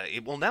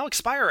 It will now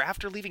expire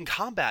after leaving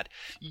combat.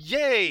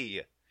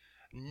 Yay!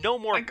 No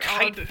more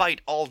kite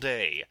fight all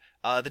day.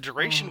 The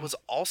duration was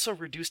also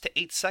reduced to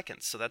 8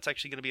 seconds, so that's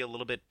actually going to be a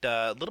little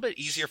bit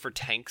easier for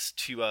tanks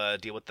to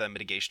deal with the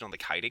mitigation on the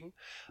kiting.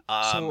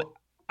 So,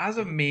 as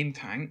a main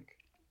tank,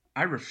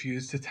 I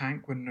refuse to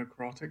tank when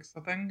Necrotic's a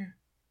thing.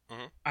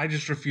 I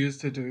just refuse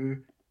to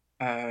do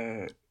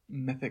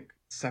Mythic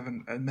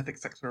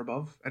 6 or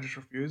above. I just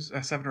refuse.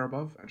 7 or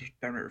above. I just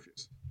downright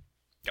refuse.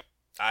 Yep,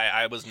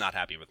 I was not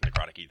happy with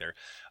Necrotic either.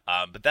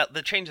 But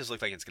the changes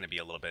look like it's going to be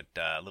a little bit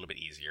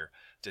easier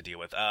to deal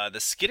with. The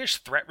skittish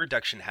threat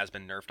reduction has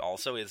been nerfed.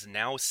 Also, is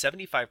now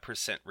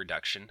 75%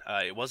 reduction.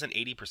 It was an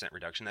 80%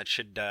 reduction. That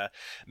should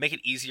make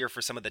it easier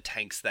for some of the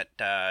tanks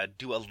that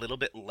do a little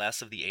bit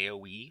less of the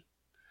AOE.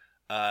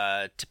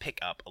 To pick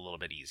up a little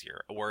bit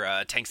easier,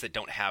 or tanks that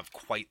don't have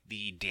quite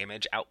the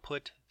damage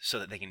output so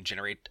that they can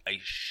generate a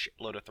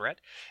shitload of threat.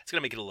 It's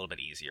going to make it a little bit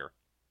easier.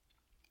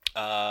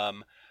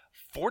 Um,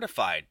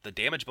 Fortified, the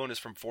damage bonus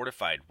from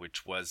Fortified,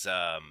 which was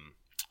oh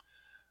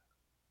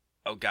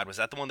god, was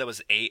that the one that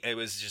was it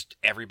was just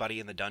everybody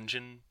in the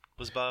dungeon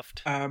was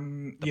buffed?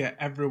 Yeah,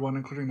 everyone,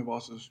 including the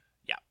bosses.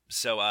 Yeah.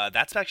 So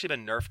that's actually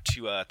been nerfed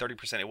to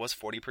 30%. It was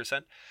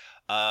 40%.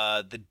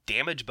 The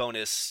damage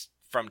bonus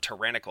from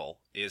Tyrannical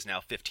is now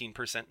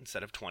 15%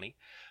 instead of 20.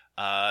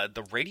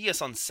 The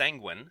radius on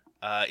Sanguine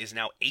is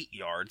now 8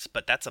 yards,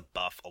 but that's a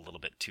buff a little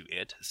bit to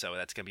it, so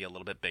that's going to be a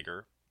little bit bigger,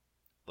 a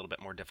little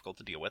bit more difficult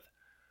to deal with.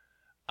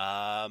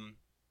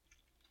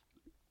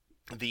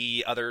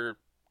 The other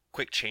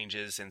quick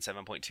changes in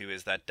 7.2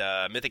 is that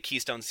Mythic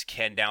Keystones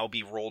can now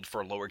be rolled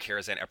for Lower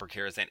Karazhan, Upper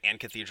Karazhan, and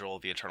Cathedral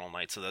of the Eternal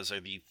Night. So that's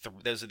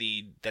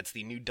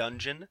the new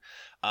dungeon,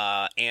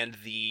 and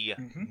the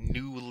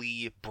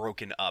newly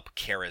broken up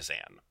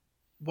Karazhan.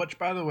 Which,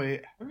 by the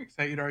way, how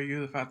excited are you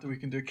the fact that we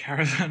can do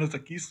Karazhan as a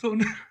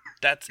keystone?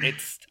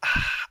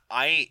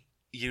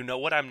 You know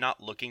what I'm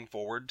not looking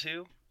forward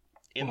to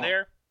in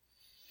there?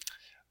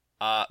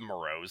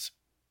 Morose.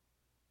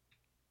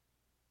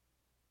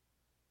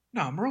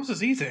 No, Morose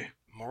is easy.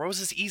 Morose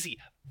is easy,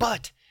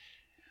 but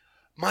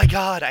my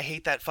god, I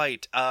hate that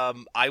fight.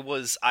 I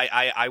was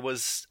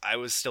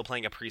still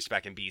playing a priest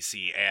back in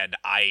BC, and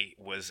I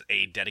was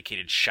a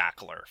dedicated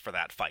shackler for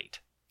that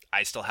fight.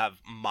 I still have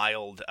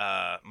mild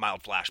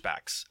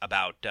flashbacks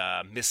about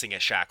missing a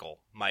shackle,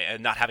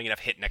 not having enough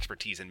hit and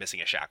expertise and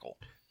missing a shackle.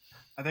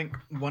 I think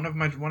one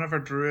of our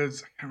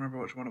druids, I can't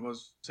remember which one it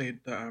was, said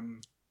that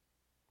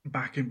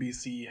back in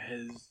BC,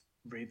 his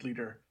raid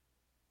leader,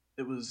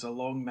 it was a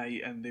long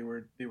night and they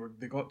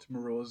got to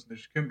Morose and they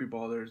just couldn't be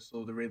bothered,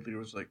 so the raid leader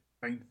was like,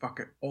 fine,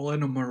 fuck it, all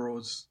in on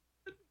Morose.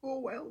 Didn't go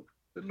well.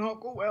 Did not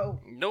go well.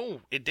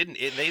 No, it didn't.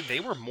 They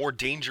were more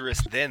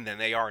dangerous then than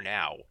they are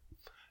now.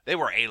 They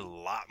were a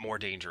lot more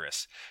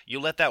dangerous. You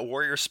let that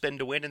warrior spin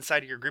to win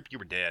inside of your group, you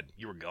were dead.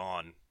 You were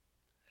gone.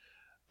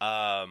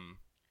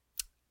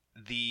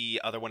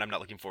 The other one I'm not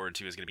looking forward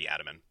to is going to be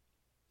Adamant.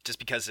 Just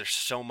because there's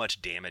so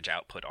much damage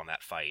output on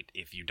that fight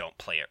if you don't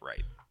play it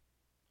right.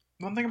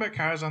 One thing about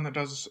Karazhan that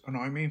does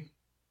annoy me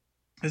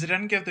is it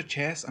didn't give the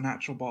chess an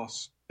actual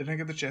boss. They didn't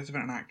give the chess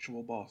event an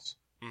actual boss.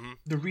 Mm-hmm.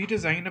 The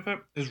redesign of it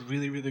is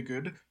really, really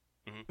good,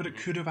 but it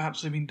could have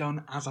actually been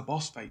done as a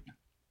boss fight.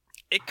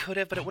 It could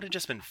have, but it would have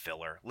just been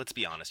filler. Let's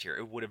be honest here.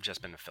 It would have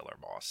just been a filler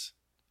boss.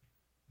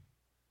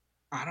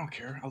 I don't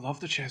care. I love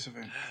the chess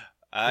event.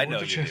 I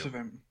know you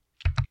do.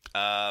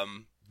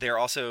 They're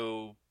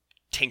also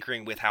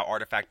tinkering with how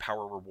artifact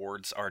power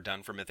rewards are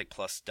done for Mythic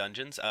Plus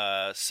dungeons.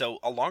 So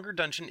a longer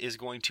dungeon is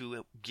going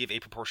to give a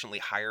proportionally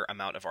higher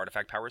amount of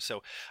artifact power.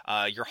 So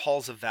your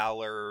Halls of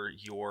Valor,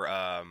 your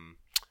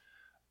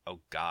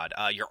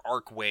your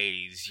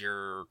Archways,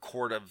 your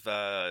Court of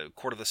the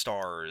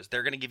Stars,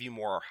 they're going to give you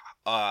more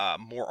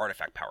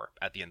artifact power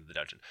at the end of the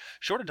dungeon.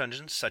 Shorter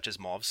dungeons, such as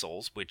Maw of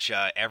Souls, which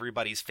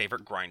everybody's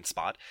favorite grind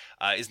spot,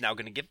 is now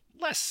going to give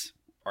less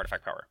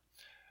artifact power.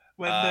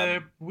 When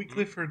the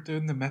weekly for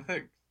doing the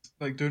mythics,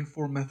 like doing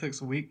 4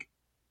 mythics a week,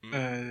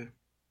 to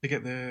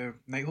get the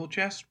Nighthold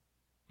chest,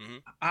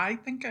 I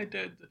think I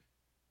did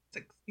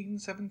 16,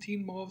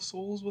 17 Maw of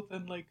Souls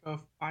within like a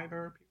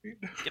 5-hour period.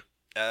 Yep.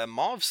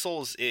 Maw of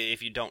Souls,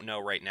 if you don't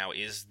know right now,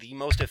 is the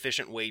most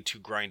efficient way to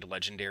grind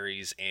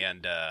legendaries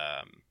and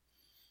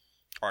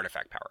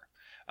artifact power.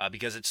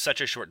 Because it's such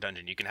a short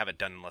dungeon, you can have it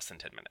done in less than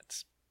 10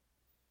 minutes.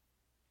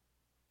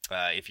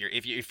 If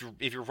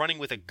you're running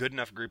with a good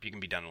enough group, you can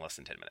be done in less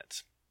than 10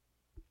 minutes.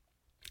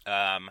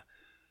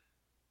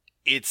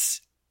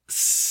 It's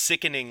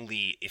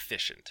sickeningly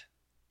efficient,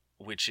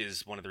 which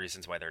is one of the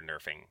reasons why they're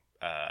nerfing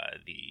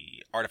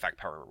the artifact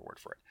power reward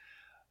for it.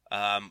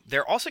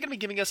 They're also going to be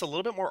giving us a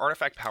little bit more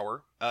artifact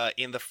power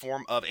in the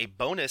form of a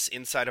bonus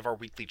inside of our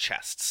weekly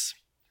chests.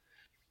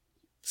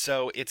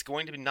 So it's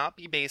going to not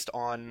be based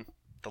on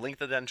the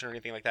length of the dungeon or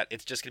anything like that.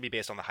 It's just going to be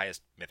based on the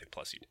highest Mythic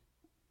Plus you do.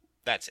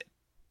 That's it.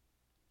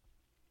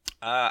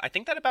 I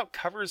think that about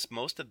covers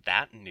most of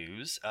that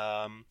news.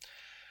 I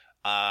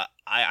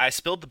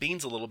spilled the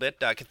beans a little bit.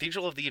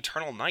 Cathedral of the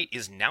Eternal Night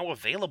is now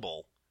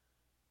available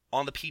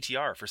on the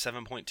PTR for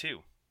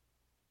 7.2.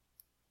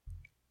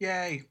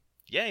 Yay.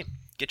 Yay.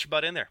 Get your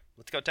butt in there.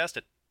 Let's go test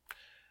it.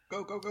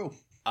 Go, go, go.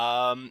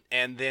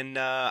 And then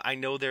I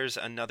know there's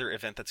another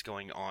event that's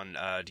going on.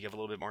 Do you have a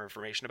little bit more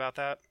information about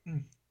that?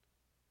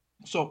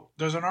 So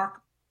there's a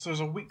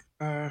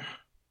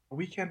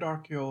weekend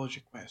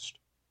archaeology quest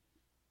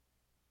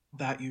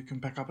that you can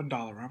pick up in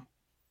Dalaran.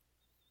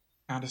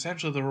 And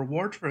essentially the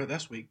reward for it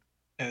this week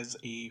is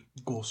a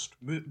ghost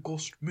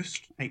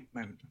moose type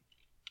mount.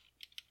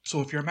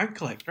 So if you're a mount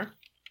collector,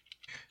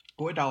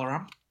 go to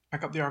Dalaran,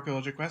 pick up the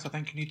archaeology quest. I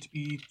think you need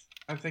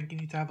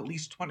to have at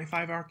least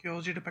 25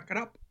 archaeology to pick it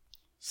up.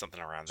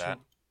 Something around that.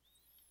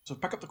 So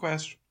pick up the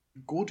quest,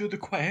 go do the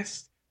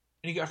quest,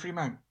 and you get a free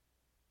mount.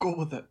 Go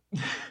with it.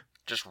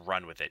 Just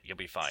run with it. You'll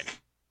be fine.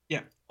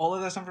 Yeah, all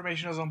of this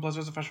information is on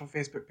Blizzard's official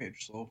Facebook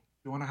page. So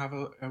if you want to have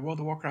a World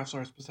of Warcraft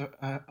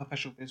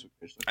official Facebook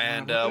page. So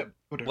and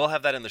we'll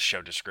have that in the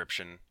show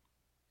description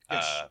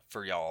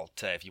for y'all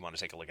if you want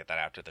to take a look at that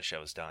after the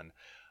show's done.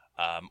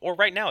 Or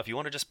right now, if you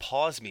want to just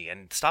pause me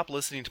and stop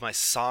listening to my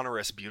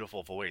sonorous,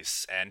 beautiful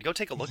voice and go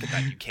take a look at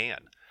that, you can.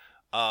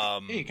 Yeah,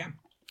 you can.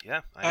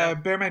 Yeah, I know.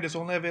 Bear in mind, it's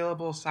only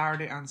available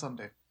Saturday and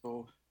Sunday.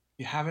 So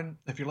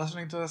if you're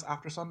listening to this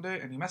after Sunday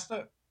and you missed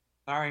it,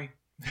 sorry.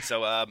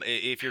 So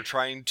if you're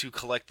trying to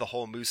collect the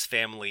whole moose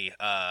family,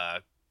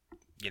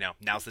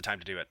 now's the time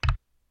to do it.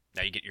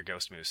 Now you get your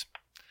ghost moose.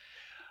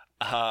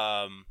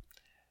 I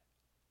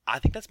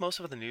think that's most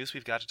of the news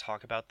we've got to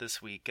talk about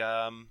this week.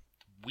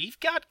 We've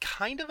got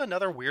kind of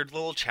another weird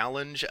little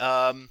challenge.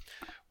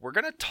 We're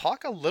going to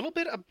talk a little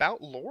bit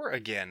about lore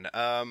again.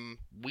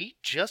 We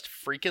just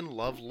freaking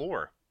love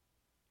lore.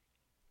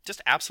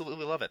 Just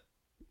absolutely love it.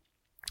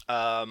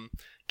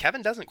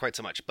 Kevin doesn't quite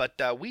so much,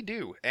 but we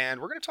do. And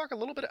we're going to talk a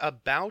little bit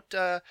about...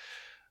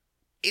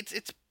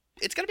 It's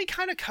going to be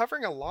kind of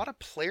covering a lot of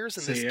players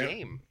in this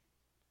game.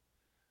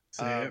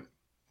 No.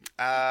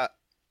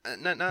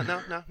 I'm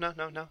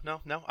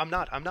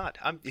not.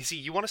 You see,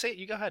 you want to say it?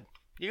 You go ahead.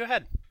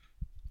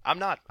 I'm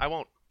not. I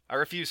won't. I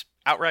refuse.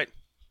 Outright.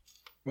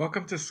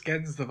 Welcome to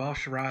Skins, the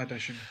Val'shara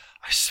edition.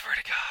 I swear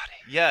to God.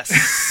 Yes.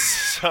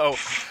 So,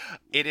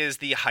 it is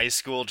the high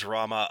school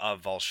drama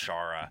of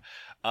Val'shara.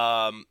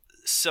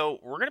 So,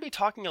 we're going to be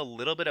talking a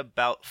little bit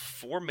about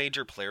 4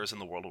 major players in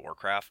the World of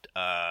Warcraft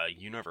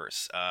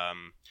universe.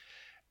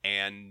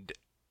 And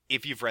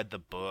if you've read the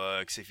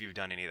books, if you've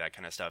done any of that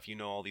kind of stuff, you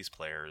know all these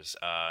players.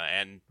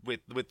 And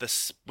with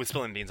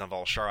Spilling Beans on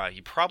Val'shara,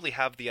 you probably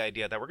have the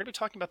idea that we're going to be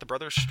talking about the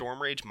Brothers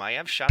Stormrage,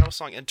 Maiev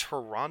Shadowsong, and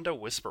Tyrande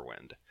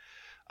Whisperwind.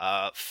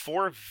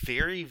 4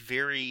 very,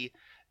 very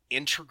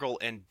integral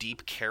and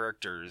deep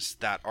characters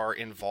that are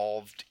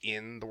involved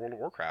in the World of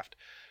Warcraft.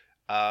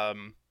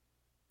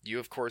 You,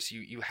 of course,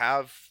 you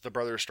have the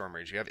Brothers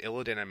Stormrage, you have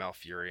Illidan and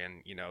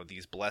Malfurion,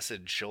 these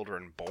blessed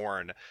children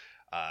born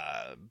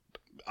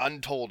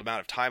untold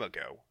amount of time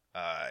ago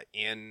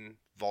in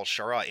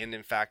Val'shara.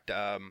 In fact,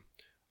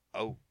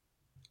 oh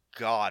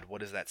God,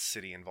 what is that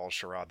city in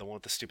Val'shara? The one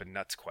with the stupid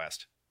nuts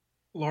quest.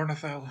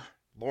 Lornathel,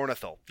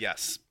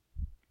 yes.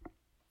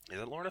 Is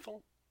it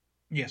Lornathel?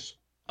 Yes.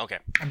 Okay.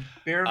 And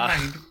bear in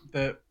mind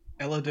that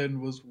Illidan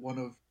was one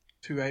of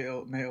 2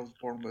 night elves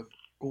born with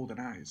golden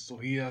eyes, so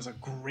he has a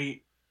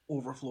great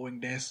overflowing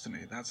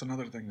destiny. That's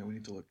another thing that we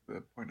need to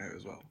point out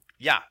as well.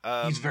 Yeah.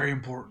 He's very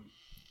important.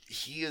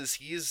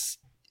 He's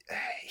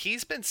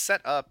been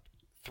set up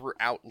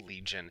throughout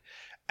Legion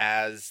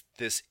as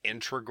this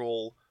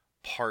integral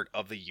part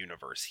of the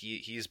universe.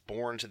 He's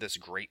born to this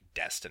great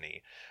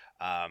destiny.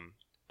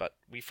 But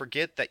we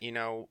forget that,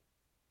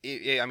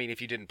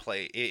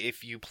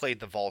 if you played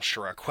the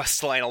Val'shara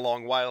quest line a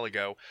long while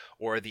ago,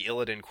 or the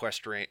Illidan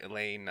quest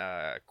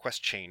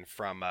chain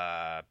from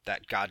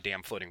that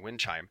goddamn floating wind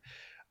chime,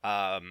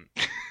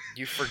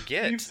 you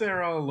forget. Leave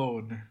Zera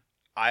alone.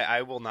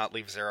 I will not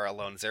leave Zera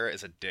alone. Zera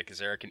is a dick.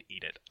 Zera can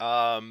eat it.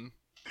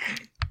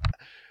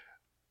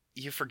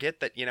 You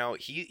forget that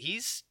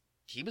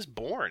he was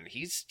born.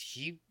 He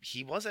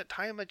was at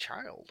time a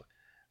child.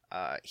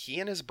 He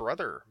and his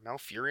brother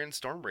Malfurion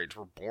Stormrage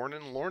were born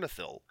in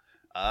Lornathil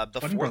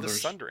before the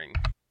Sundering.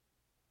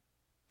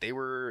 They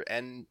were,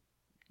 and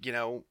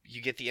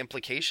you get the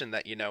implication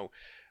that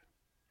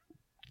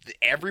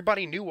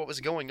everybody knew what was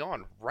going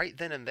on right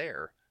then and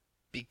there.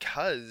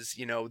 Because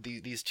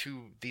these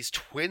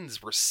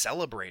twins were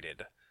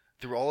celebrated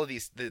through all of the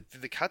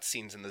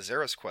cutscenes in the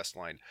Xera's quest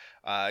line.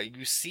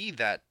 You see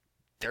that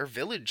their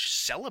village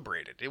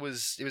celebrated. It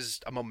was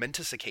a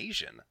momentous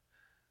occasion.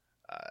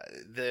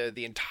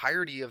 The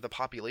entirety of the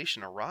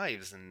population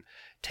arrives and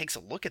takes a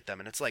look at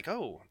them, and it's like,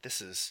 oh, this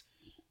is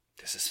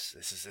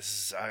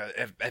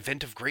an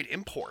event of great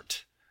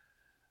import.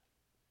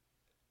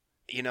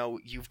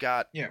 You've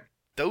got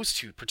those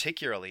 2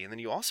 particularly, and then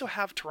you also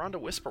have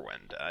Tyrande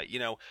Whisperwind.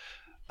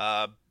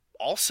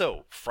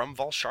 Also from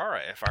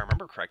Val'shara, if I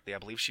remember correctly. I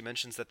believe she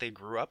mentions that they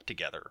grew up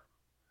together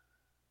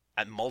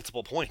at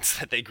multiple points.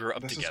 That they grew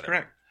up together. This is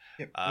correct.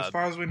 Yep. As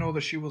far as we know,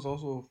 that she was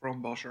also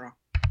from Val'shara.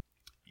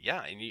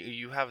 Yeah, and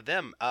you have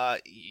them.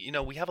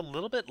 We have a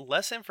little bit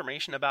less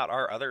information about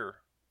our other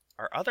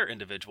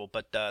individual,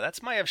 but that's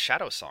Maiev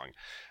Shadowsong.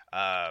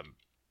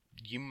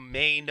 You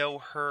may know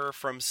her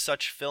from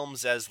such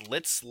films as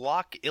Let's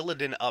Lock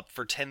Illidan Up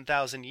for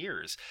 10,000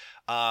 Years.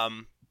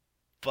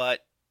 But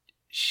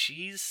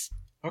she's...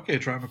 Okay,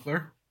 Troy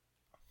McClure.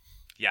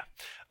 Yeah,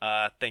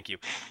 thank you.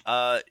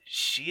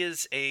 She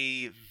is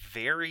a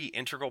very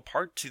integral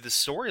part to the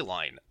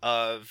storyline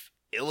of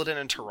Illidan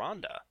and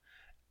Tyrande,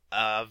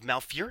 of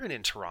Malfurion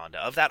and Tyrande,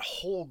 of that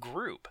whole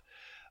group.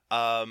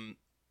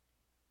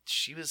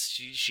 She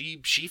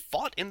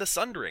fought in the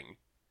Sundering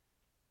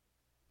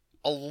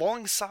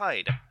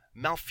alongside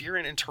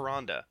Malfurion and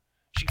Tyrande.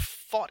 She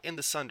fought in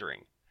the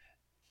Sundering.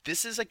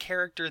 This is a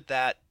character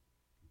that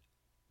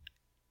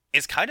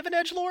is kind of an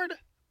edgelord,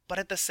 but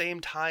at the same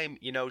time,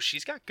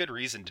 she's got good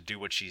reason to do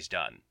what she's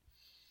done.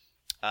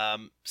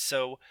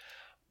 So,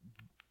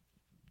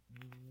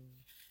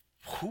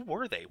 who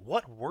were they?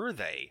 What were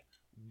they?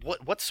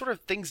 What sort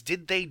of things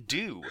did they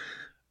do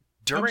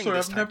during I'm sorry,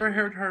 this I've time never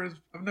period,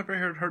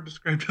 heard her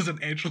described as an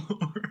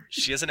edgelord.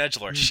 she is an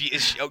edgelord. She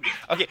is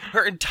okay.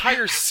 Her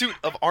entire suit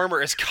of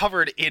armor is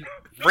covered in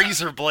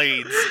razor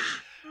blades,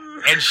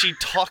 and she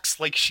talks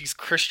like she's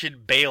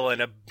Christian Bale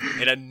in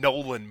a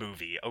Nolan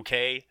movie.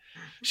 Okay,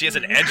 she is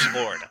an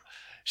edgelord.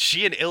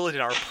 She and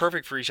Illidan are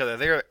perfect for each other.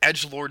 They are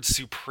edgelord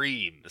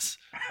supremes.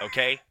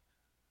 Okay.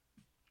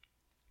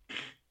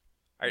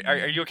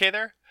 Are you okay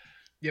there?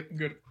 Yep,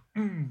 good.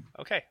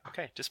 Okay.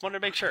 Just wanted to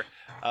make sure.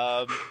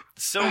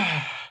 So,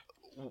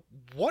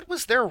 what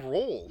was their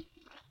role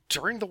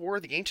during the War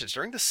of the Ancients,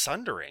 during the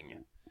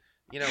Sundering?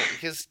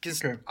 Because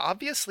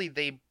obviously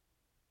they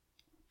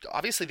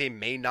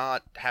may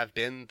not have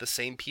been the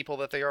same people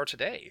that they are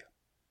today.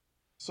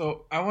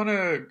 So I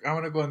wanna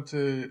go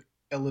into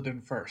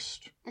Illidan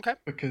first. Okay.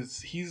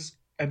 Because he's,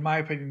 in my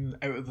opinion,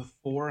 out of the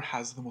four,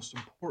 has the most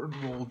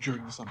important role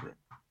during the Sundering.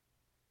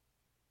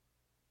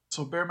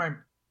 So bear in mind,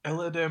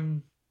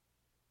 Illidan,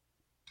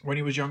 when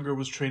he was younger,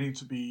 was training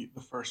to be the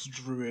first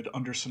druid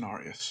under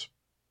Cenarius.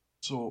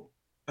 So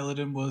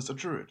Illidan was a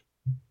druid.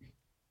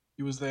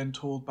 He was then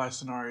told by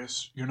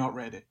Cenarius, "You're not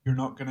ready. You're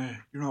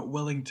not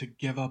willing to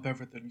give up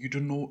everything. You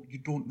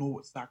don't know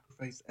what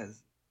sacrifice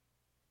is."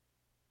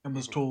 And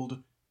was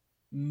told,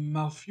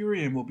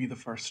 "Malfurion will be the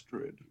first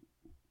druid.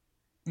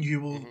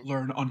 You will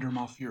learn under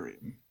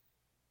Malfurion."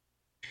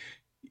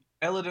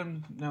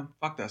 Illidan, no,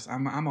 fuck this.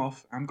 I'm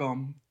off. I'm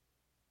gone.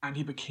 And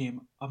he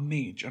became a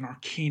mage, an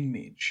arcane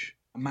mage,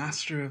 a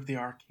master of the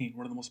arcane,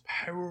 one of the most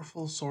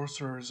powerful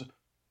sorcerers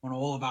on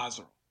all of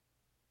Azeroth.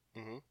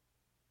 Mm-hmm.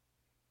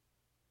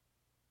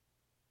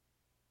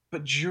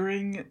 But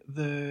during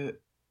the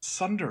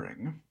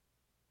Sundering,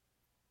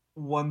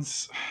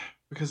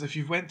 because if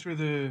you went through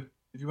the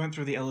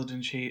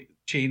Illidan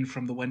chain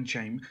from the Wind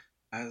Chime,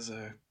 as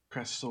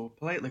Chris so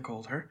politely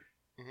called her,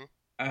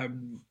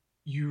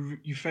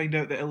 you find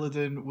out that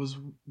Illidan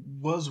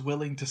was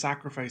willing to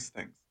sacrifice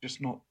things, just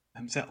not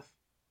himself.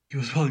 He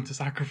was willing to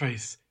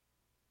sacrifice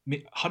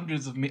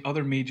hundreds of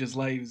other mages'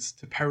 lives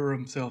to power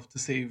himself to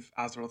save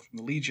Azeroth from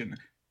the Legion.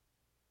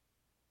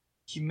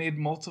 He made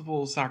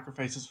multiple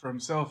sacrifices for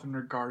himself in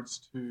regards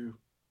to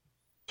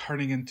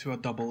turning into a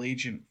double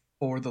agent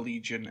for the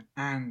Legion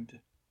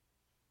and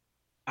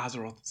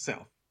Azeroth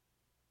itself.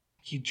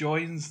 He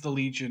joins the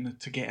Legion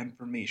to get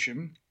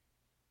information,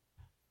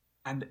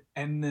 and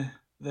in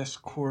this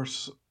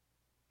course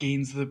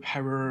gains the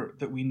power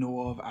that we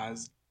know of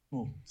as,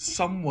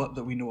 somewhat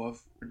that we know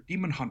of for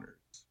demon hunters.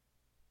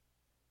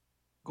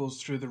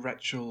 Goes through the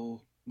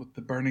ritual with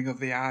the burning of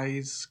the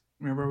eyes.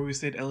 Remember we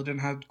said Illidan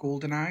had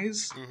golden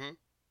eyes? Mm-hmm.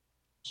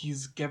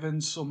 He's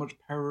given so much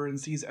power and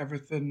sees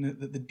everything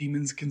that the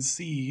demons can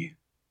see.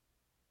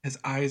 His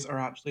eyes are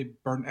actually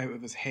burnt out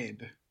of his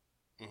head.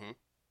 Mm-hmm.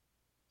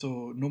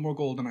 So no more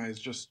golden eyes,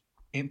 just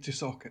empty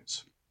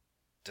sockets.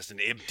 Just an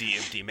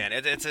empty man.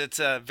 It's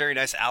a very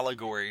nice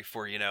allegory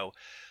for him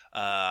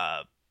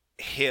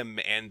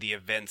and the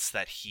events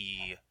that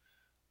he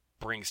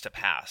brings to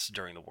pass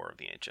during the War of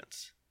the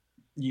Ancients.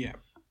 Yeah.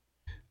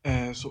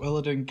 So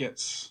Illidan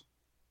gets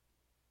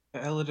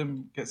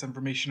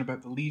information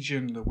about the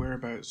Legion, the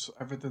whereabouts,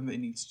 everything that he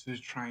needs to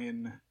try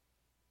and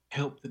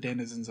help the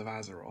denizens of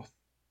Azeroth.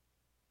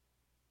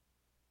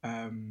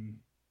 And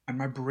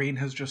my brain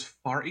has just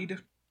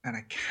farted, and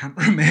I can't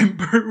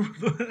remember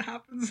what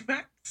happens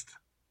next.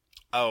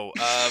 Oh,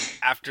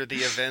 after the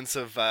events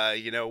of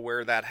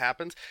where that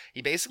happens,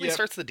 he basically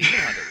starts the Demon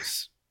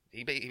Hunters.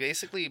 He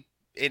basically.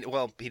 He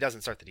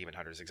doesn't start the Demon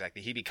Hunters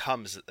exactly. He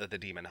becomes the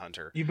Demon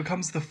Hunter. He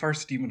becomes the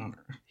first Demon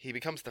Hunter. He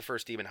becomes the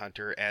first Demon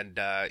Hunter and,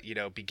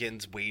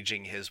 begins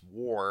waging his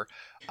war.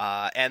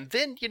 And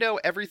then,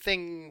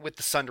 everything with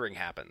the Sundering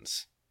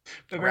happens.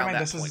 But bear in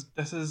mind,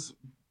 this is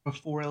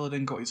before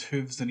Illidan got his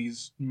hooves and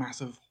his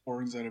massive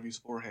horns out of his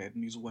forehead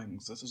and his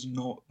wings. This is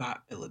not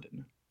that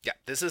Illidan. Yeah,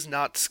 this is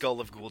not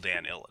Skull of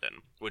Gul'dan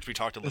Illidan, which we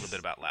talked a little bit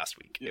about last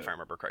week, if I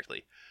remember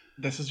correctly.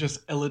 This is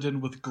just Illidan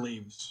with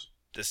glaives.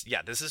 This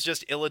is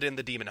just Illidan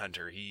the Demon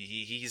Hunter.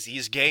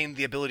 He's gained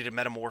the ability to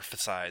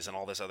metamorphosize and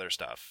all this other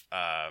stuff.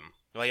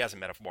 He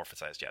hasn't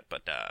metamorphosized yet,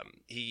 but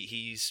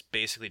he's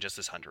basically just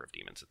this hunter of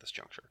demons at this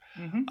juncture.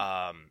 Mm-hmm.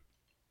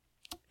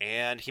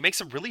 And he makes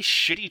some really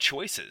shitty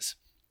choices,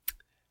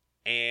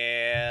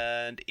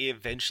 and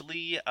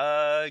eventually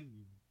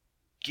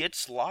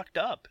gets locked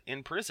up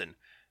in prison,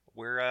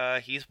 where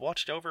he's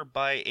watched over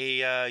by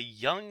a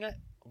young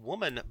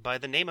woman by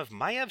the name of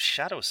Maiev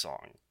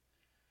Shadowsong.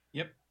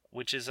 Yep.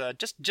 Which is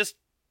just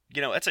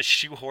it's a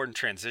shoehorn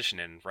transition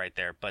in right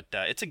there, but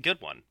it's a good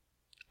one.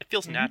 It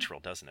feels natural,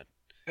 doesn't it?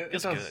 It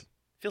feels good.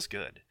 Feels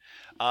good.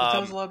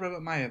 Tell us a little bit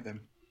about Maiev then.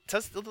 Tell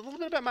us a little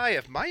bit about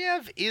Maiev.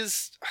 Maiev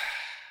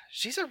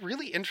she's a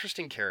really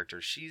interesting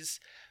character. She's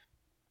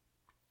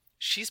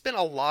been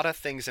a lot of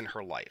things in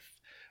her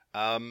life.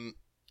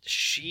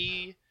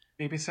 Babysitter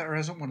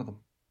isn't one of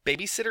them.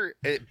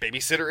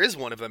 Babysitter is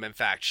one of them. In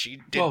fact,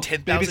 she did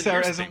 10,000 years.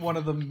 Babysitter isn't one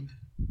of them.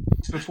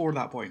 Before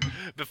that point.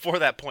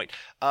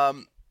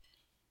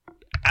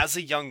 as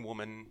a young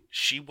woman,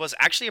 she was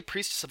actually a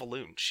priestess of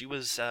Elune. She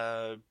was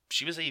a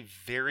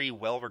very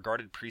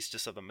well-regarded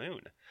priestess of the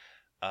moon.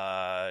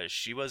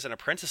 She was an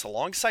apprentice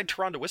alongside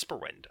Tyrande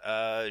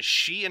Whisperwind.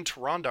 She and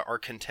Tyrande are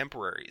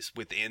contemporaries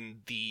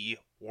within the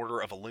Order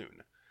of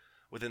Elune,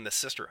 within the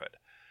Sisterhood.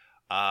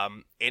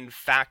 In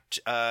fact,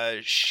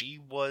 she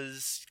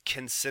was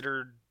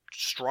considered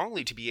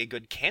strongly to be a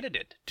good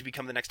candidate to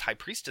become the next High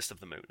Priestess of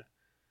the Moon.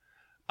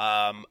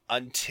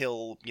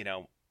 Until,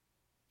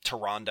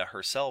 Tyrande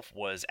herself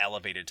was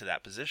elevated to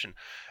that position.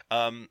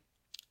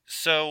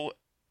 So,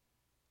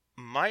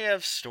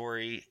 Maev's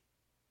story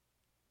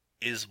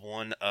is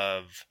one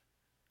of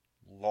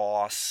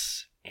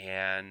loss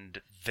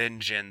and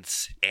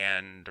vengeance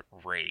and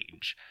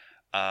rage.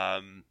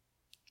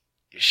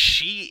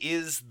 She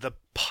is the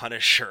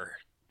Punisher.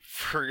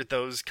 For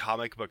those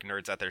comic book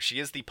nerds out there, she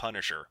is the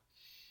Punisher.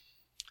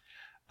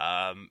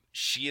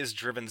 She is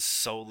driven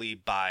solely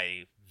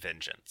by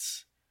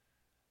vengeance.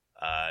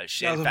 That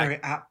was a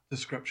very apt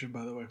description,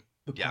 by the way.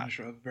 The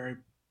Punisher, very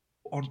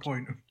on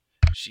point.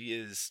 She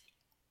is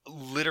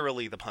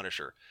literally the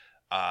Punisher.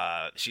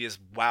 She is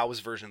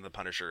WoW's version of the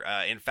Punisher.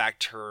 In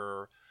fact,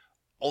 her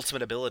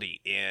ultimate ability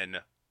in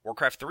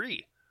Warcraft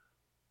 3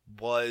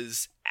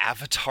 was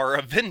Avatar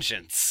of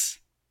Vengeance.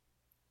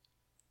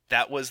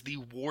 That was the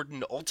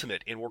Warden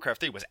ultimate in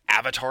Warcraft 3, was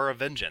Avatar of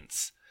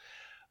Vengeance.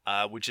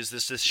 Which is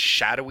this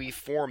shadowy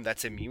form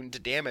that's immune to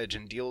damage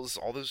and deals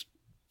all those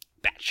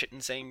batshit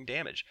insane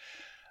damage.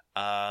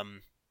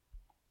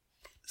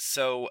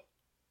 So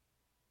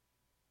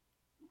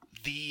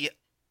the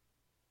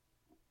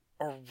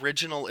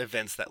original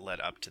events that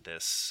led up to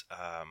this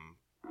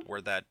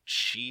were that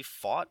she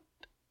fought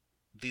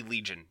the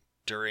Legion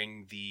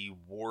during the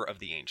War of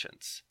the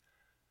Ancients.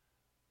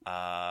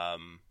 But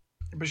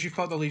she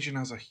fought the Legion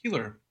as a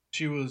healer.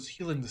 She was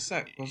healing the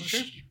sect, wasn't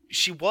she?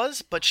 She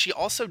was, but she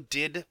also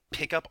did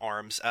pick up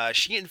arms.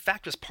 She, in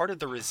fact, was part of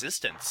the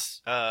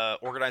resistance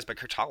organized by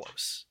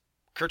Kurtalos.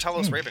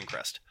 Kurtalos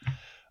Ravencrest.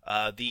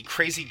 The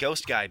crazy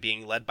ghost guy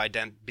being led by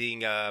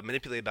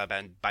manipulated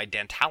by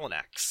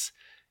Dantalanax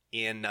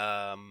in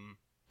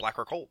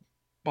Blackrock Hold.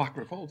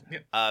 Blackrock Hold, yeah.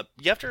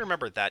 You have to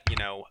remember that,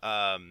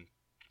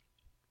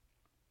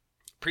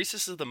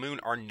 priestesses of the moon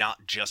are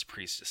not just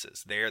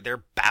priestesses.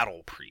 They're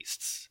battle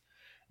priests.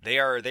 They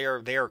are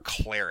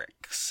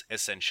clerics,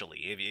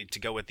 essentially. To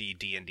go with the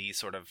D&D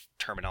sort of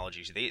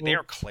terminology, they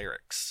are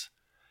clerics.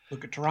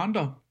 Look at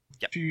Tyrande.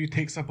 Yep. She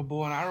takes up a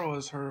bow and arrow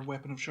as her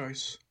weapon of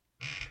choice.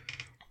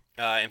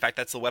 In fact,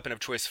 that's the weapon of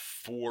choice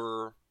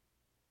for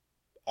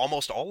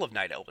almost all of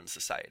Night Elven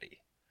society,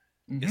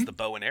 is the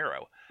bow and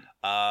arrow.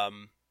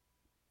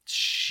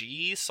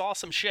 She saw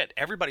some shit.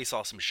 Everybody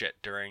saw some shit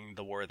during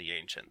the War of the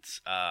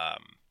Ancients.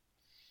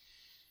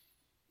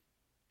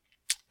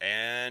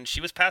 And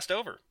she was passed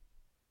over.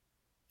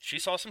 She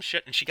saw some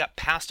shit, and she got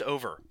passed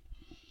over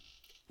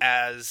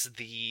as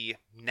the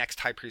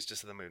next High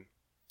Priestess of the Moon.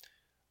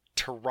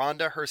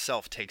 Tyrande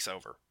herself takes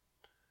over.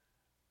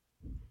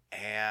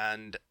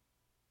 And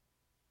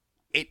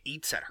it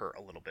eats at her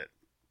a little bit.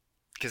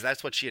 Because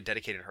that's what she had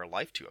dedicated her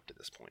life to up to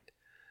this point.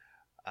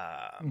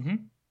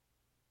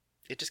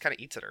 It just kind of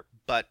eats at her.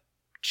 But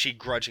she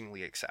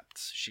grudgingly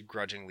accepts. She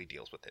grudgingly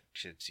deals with it.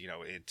 She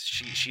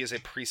is a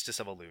priestess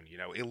of Elune.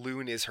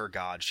 Elune is her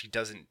god. She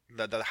doesn't.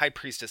 The High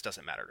Priestess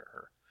doesn't matter to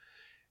her.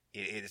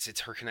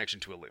 It's her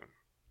connection to Elune.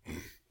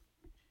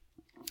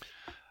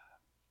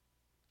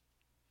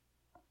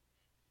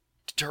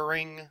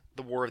 During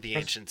the War of the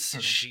Ancients,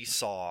 she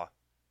saw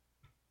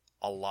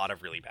a lot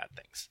of really bad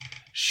things.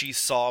 She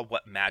saw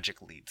what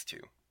magic leads to.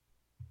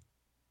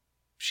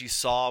 She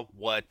saw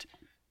what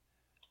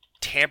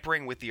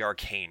tampering with the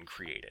arcane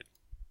created.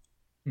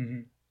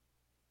 And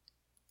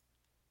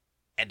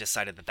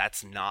decided that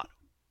that's not...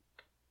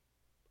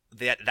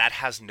 That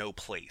has no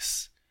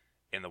place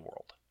in the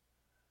world.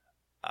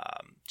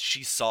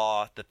 She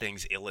saw the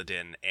things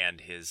Illidan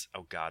and his...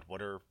 Oh god,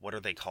 what are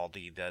they called?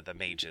 The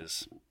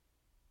mages.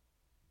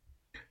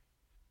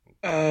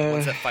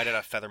 What's that fight at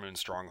a Feathermoon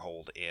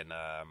stronghold in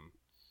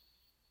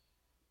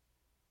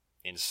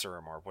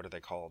Suramar? What are they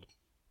called?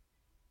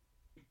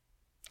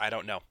 I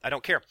don't know. I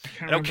don't care.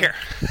 I don't care.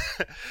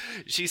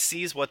 She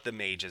sees what the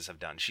mages have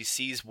done. She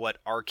sees what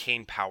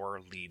arcane power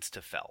leads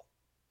to Fel.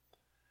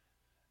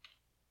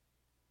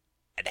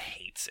 And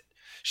hates it.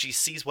 She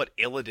sees what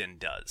Illidan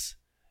does.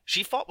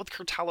 She fought with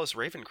Kurtalos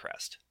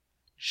Ravencrest.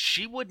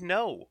 She would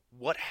know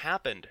what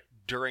happened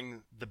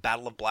during the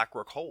Battle of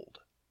Blackrock Hold.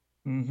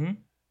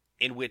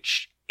 In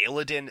which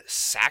Illidan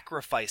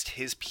sacrificed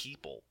his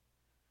people,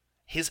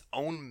 his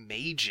own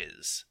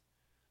mages,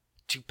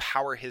 to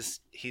power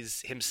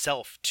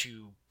himself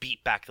to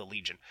beat back the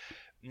Legion.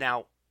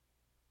 Now,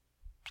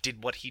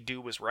 did what he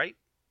do was right?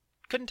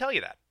 Couldn't tell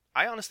you that.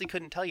 I honestly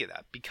couldn't tell you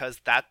that,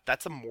 because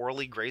that's a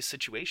morally gray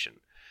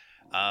situation.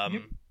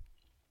 That's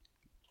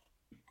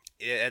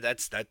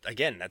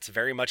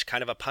very much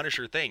kind of a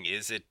Punisher thing.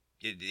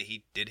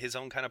 He did his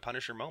own kind of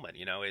Punisher moment.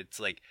 It's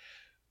like,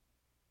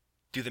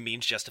 do the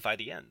means justify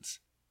the ends?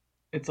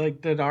 It's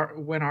like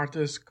when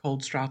Arthas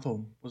called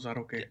Stratholme, was that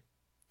okay?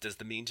 Does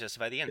the means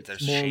justify the ends?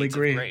 There's morally shades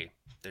grey. of gray.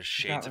 There's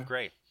shades of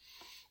gray.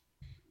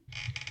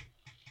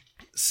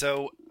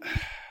 So,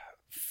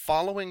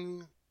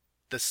 following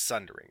the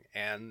Sundering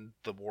and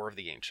the War of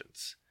the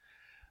Ancients,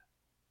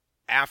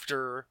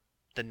 after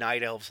the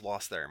Night Elves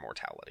lost their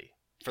immortality,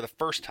 for the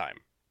first time,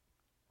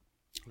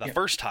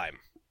 first time,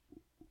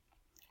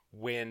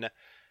 when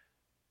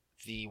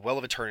the Well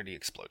of Eternity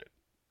exploded,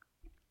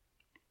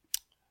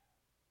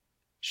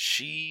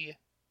 she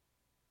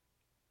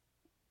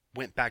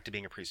went back to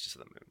being a priestess of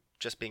the moon,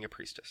 just being a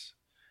priestess.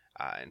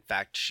 In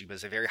fact, she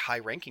was a very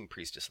high-ranking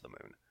priestess of the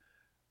moon.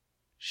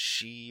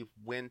 She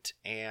went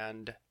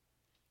and,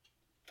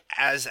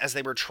 as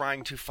they were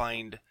trying to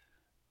find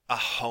a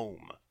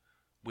home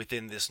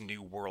within this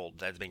new world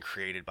that had been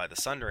created by the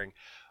Sundering,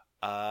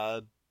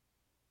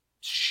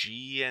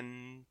 she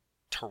and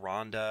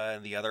Tyrande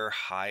and the other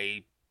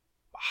high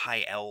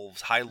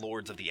elves, high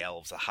lords of the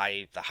elves, the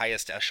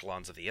highest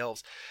echelons of the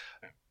elves,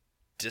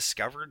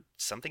 discovered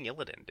something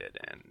Illidan did,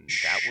 and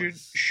that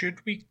should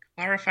we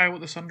clarify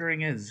what the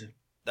Sundering is?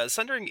 The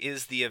Sundering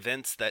is the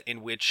events that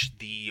in which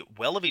the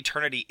Well of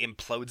Eternity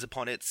implodes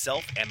upon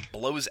itself and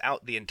blows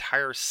out the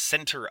entire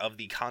center of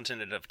the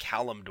continent of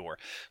Kalimdor,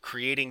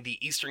 creating the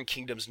Eastern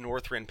Kingdoms,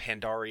 Northrend,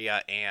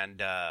 Pandaria, and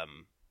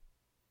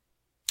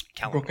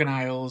Kalimdor. Broken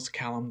Isles,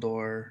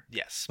 Kalimdor,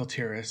 yes,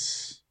 Val'shara.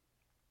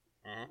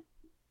 Mm-hmm.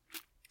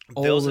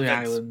 All Those the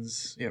events,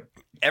 islands. Yep.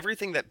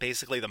 Everything that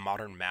basically the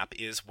modern map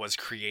was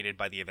created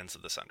by the events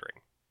of the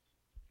Sundering.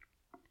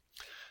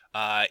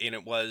 And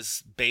it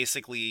was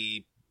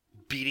basically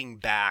beating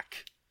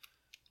back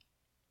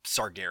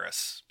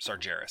Sargeras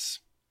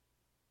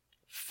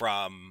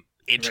from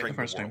entering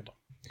the world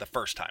the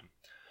first time.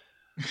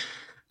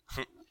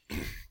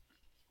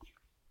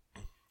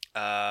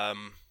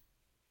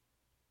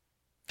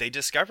 They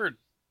discovered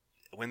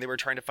when they were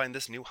trying to find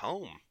this new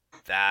home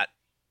that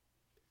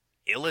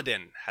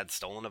Illidan had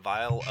stolen a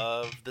vial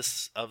of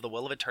the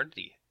Well of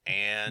Eternity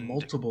and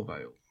multiple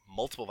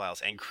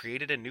vials and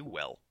created a new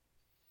well.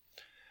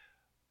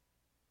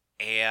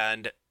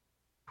 And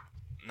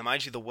now,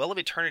 mind you, the Well of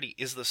Eternity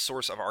is the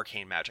source of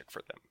arcane magic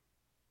for them.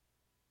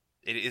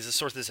 It is a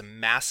source of this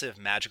massive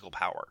magical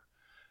power.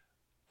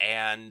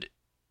 And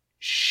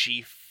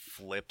she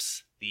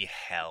flips the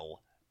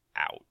hell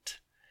out.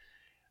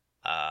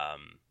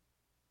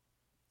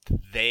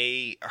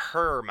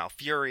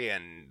 Malfuria,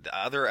 and the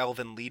other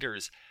elven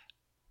leaders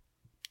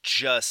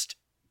just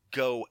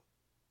go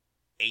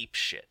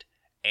apeshit.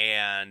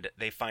 And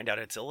they find out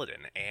it's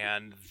Illidan.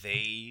 And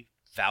they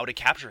vow to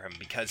capture him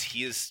because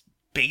he is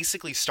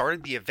basically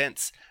started the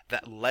events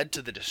that led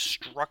to the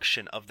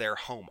destruction of their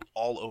home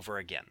all over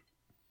again.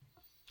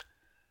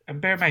 And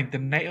bear in mind, the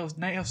Night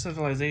Elf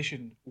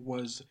civilization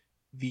was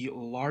the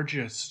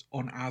largest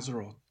on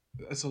Azeroth.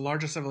 It's the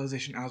largest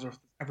civilization Azeroth has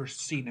ever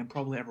seen and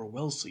probably ever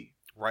will see.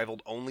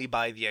 Rivaled only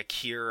by the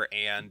Akir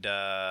and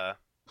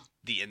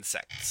the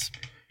insects.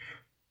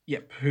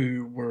 Yep,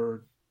 who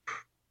were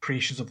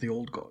creations of the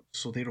old gods,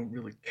 so they don't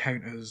really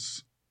count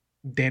as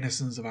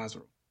denizens of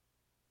Azeroth.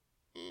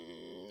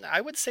 I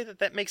would say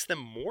that makes them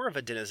more of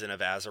a denizen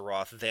of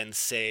Azeroth than,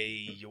 say,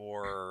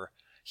 your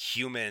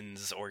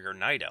humans or your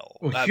night elves.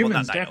 Well,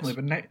 humans definitely,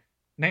 but night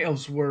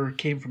elves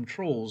came from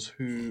trolls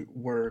who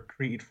were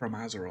created from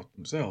Azeroth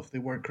themselves. They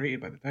weren't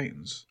created by the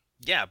Titans.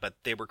 Yeah, but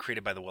they were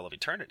created by the Well of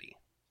Eternity.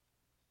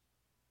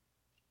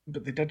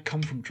 But they did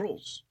come from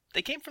trolls.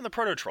 They came from the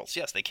proto-trolls,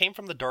 yes. They came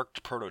from the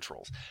dark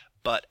proto-trolls.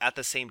 But at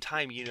the same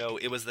time,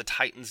 it was the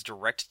Titans'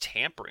 indirect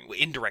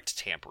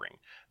tampering,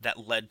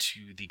 that led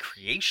to the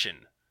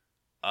creation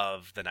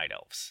of the Night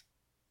Elves.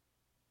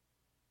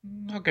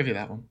 I'll give you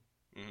that one.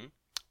 Mm-hmm.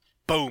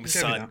 Boom,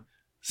 son.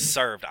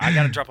 Served. I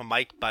gotta drop a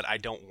mic, but I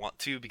don't want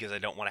to because I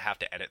don't want to have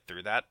to edit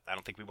through that. I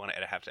don't think we want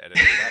to have to edit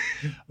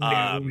through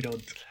that. No, we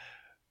don't.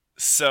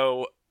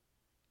 So,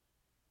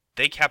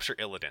 they capture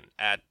Illidan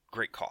at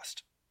great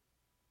cost.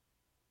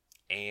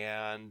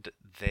 And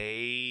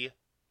they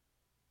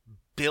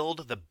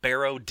build the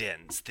Barrow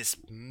Dens, this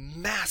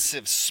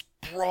massive,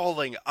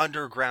 sprawling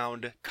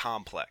underground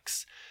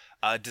complex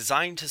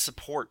designed to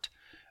support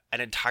an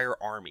entire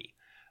army,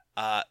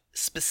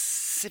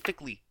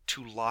 specifically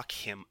to lock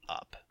him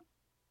up.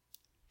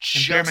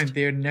 And bear in mind,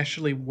 they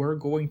initially were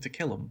going to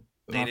kill him.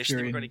 They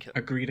initially were going to kill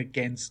him. Agreed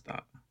against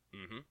that.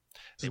 Mm-hmm.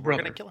 They were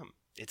going to kill him.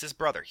 It's his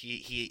brother.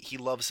 He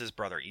loves his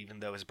brother, even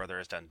though his brother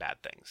has done bad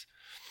things.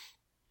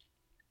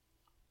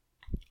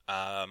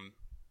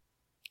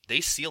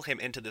 They seal him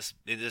into this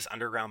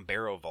underground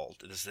barrow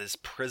vault, this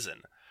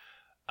prison,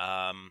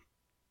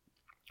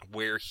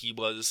 where he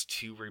was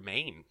to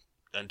remain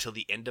until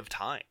the end of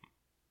time.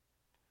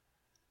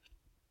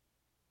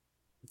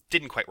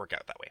 Didn't quite work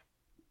out that way.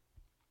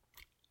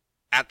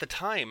 At the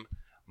time,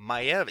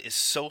 Maiev is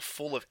so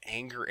full of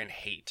anger and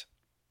hate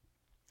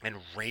and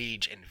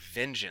rage and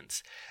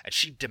vengeance, and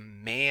she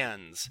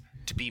demands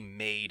to be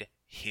made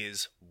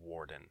his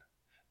warden.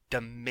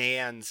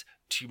 Demands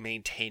to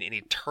maintain an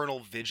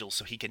eternal vigil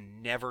so he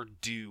can never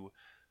do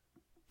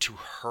to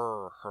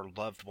her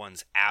loved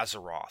ones,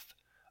 Azeroth,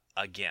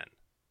 again.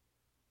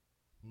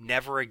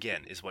 Never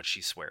again is what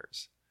she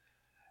swears.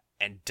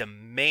 and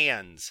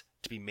demands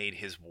to be made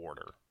his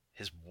warden.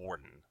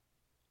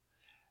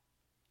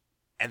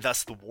 And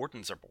thus the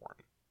wardens are born.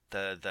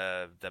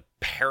 The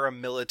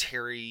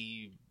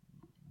paramilitary,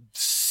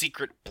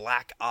 secret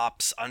black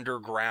ops,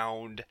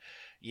 underground,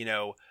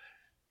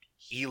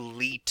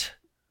 elite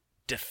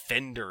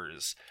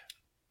defenders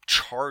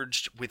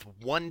charged with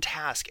one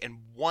task and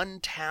one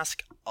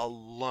task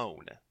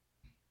alone: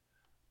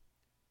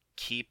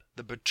 keep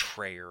the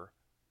betrayer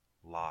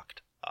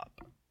locked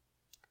up.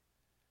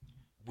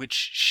 Which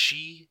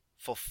she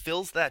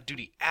fulfills that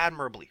duty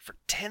admirably for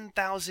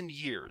 10,000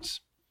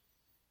 years.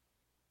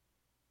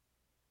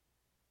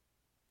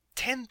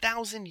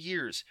 10,000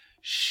 years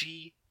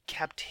she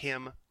kept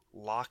him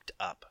locked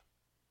up.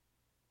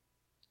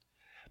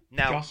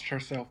 Now, just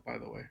herself, by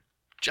the way.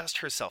 Just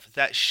herself.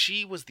 That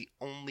she was the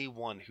only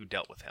one who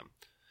dealt with him.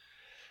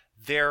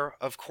 There,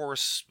 of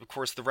course,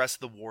 the rest of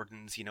the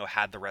wardens,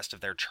 had the rest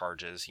of their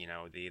charges.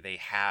 They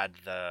had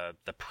the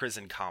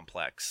prison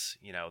complex,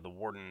 the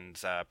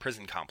warden's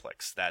prison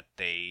complex that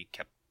they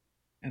kept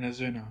in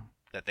Azuna.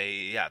 That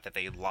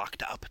they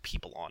locked up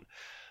people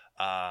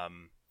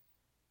on.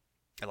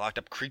 They locked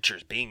up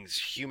creatures,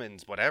 beings,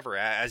 humans, whatever,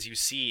 as you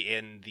see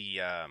in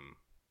the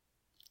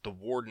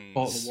wardens.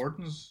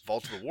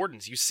 Vault of the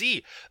Wardens. You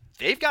see,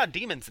 they've got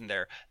demons in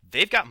there.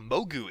 They've got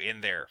Mogu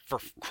in there, for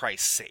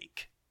Christ's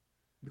sake.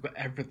 They've got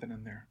everything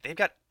in there. They've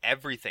got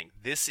everything.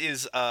 This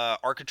is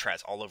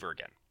Alcatraz all over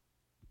again.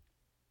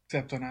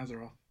 Except on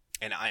Azeroth.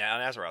 And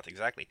on Azeroth,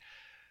 exactly.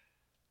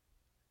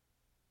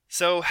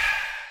 So,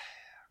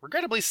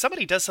 regrettably,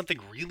 somebody does something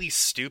really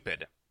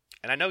stupid.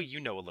 And I know you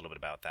know a little bit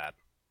about that.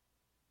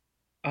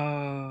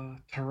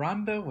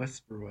 Tyrande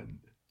Whisperwind.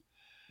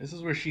 This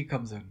is where she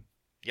comes in.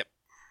 Yep.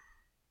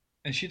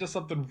 And she does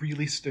something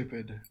really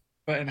stupid.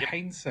 But in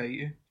hindsight,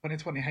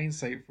 2020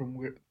 hindsight from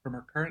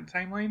our current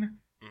timeline,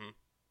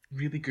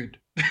 really good.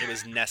 It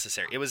was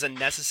necessary. It was a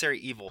necessary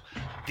evil.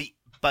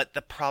 But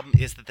the problem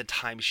is that at the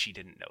time she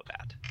didn't know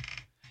that.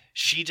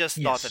 She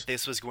just thought that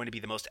this was going to be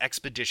the most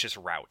expeditious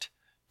route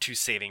to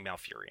saving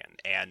Malfurion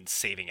and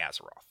saving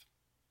Azeroth.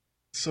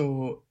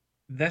 So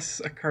this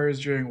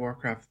occurs during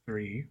Warcraft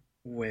 3,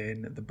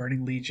 when the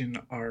Burning Legion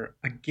are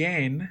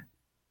again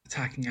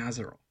attacking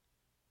Azeroth.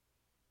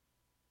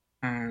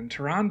 And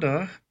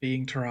Tyrande,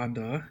 being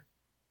Tyrande,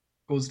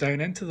 goes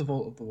down into the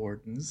Vault of the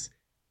Wardens.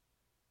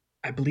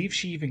 I believe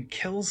she even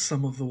kills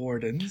some of the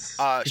wardens.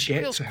 She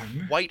kills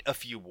quite a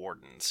few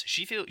wardens.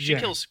 She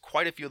kills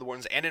quite a few of the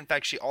wardens, and in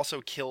fact, she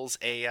also kills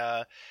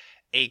a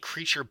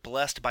creature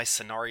blessed by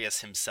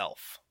Cenarius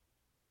himself.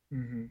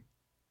 Mm-hmm.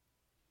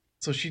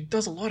 So she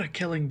does a lot of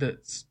killing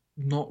that's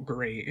not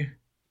great.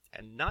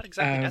 And not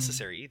exactly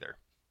necessary either.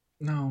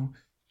 No.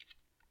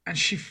 And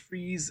she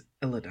frees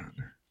Illidan.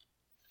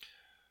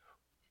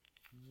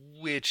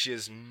 Which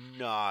is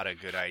not a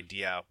good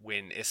idea,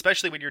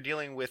 especially when you're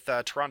dealing with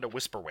Tyrande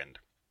Whisperwind.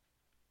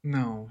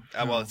 No.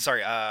 Well,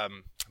 sorry,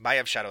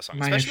 Maiev Shadowsong.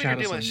 Especially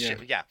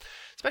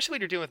when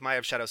you're dealing with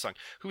Maiev Shadowsong,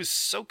 who is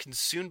so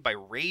consumed by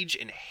rage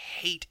and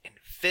hate and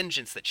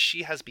vengeance that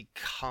she has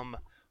become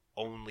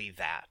only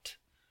that.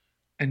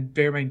 And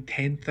bear in mind,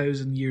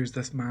 10,000 years,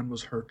 this man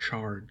was her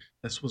charge.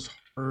 This was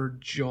her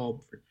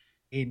job for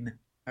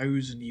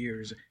 10,000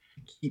 years to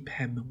keep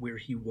him where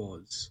he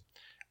was.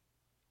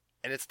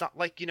 And it's not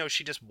like,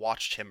 she just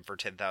watched him for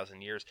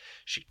 10,000 years.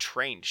 She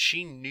trained.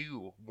 She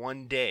knew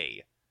one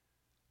day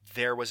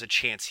there was a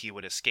chance he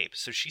would escape.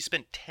 So she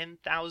spent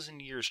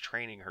 10,000 years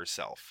training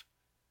herself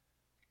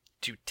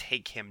to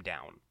take him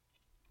down.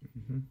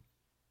 Mm-hmm.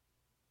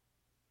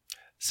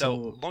 So,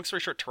 long story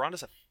short,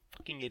 Tyrande's a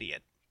fucking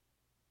idiot.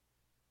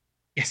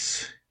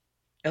 Yes.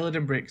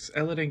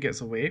 Illidan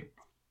gets away,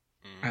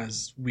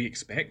 as we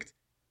expect.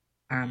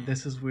 And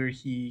this is where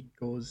he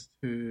goes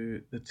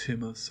to the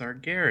tomb of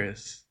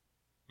Sargeras.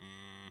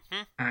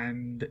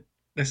 And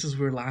this is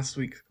where last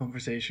week's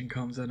conversation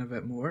comes in a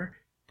bit more.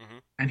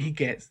 And he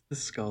gets the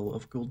skull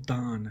of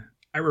Gul'dan,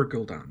 our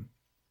Gul'dan,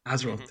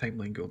 Azeroth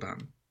timeline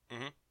Gul'dan,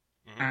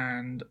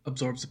 and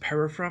absorbs the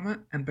power from it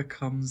and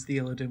becomes the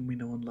Illidan we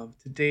know and love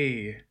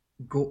today.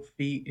 Goat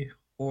feet,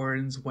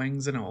 horns,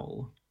 wings, and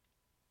all.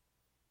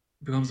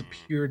 Becomes a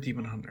pure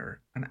demon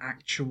hunter, an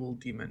actual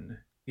demon.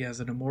 He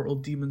has an immortal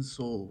demon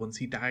soul. Once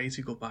he dies,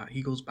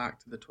 he goes back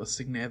to the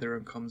twisting nether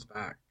and comes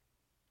back.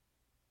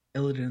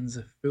 Illidan's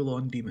a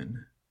full-on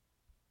demon.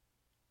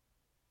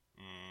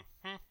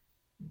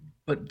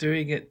 But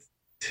doing it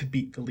to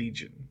beat the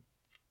Legion.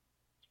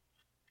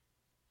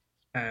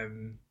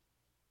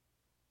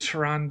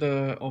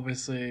 Tyrande,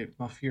 obviously,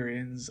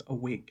 Malfurion's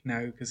awake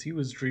now because he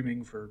was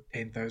dreaming for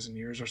 10,000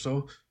 years or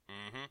so.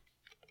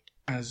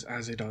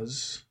 As he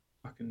does.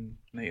 Fucking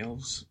night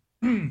elves.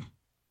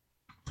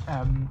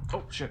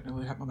 Oh shit,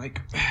 nearly hit my mic.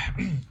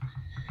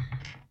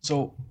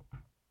 So,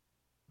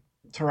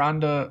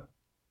 Tyrande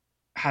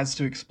has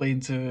to explain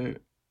to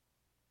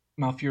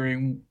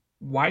Malfurion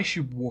why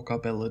she woke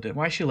up Illidan,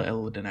 why she let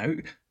Illidan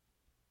out,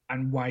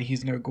 and why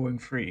he's now going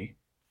free.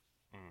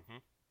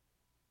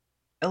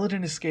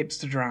 Illidan escapes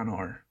to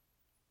Draenor.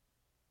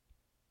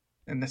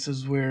 And this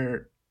is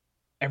where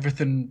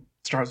everything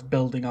starts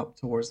building up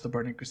towards the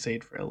Burning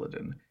Crusade for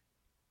Illidan.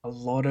 A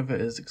lot of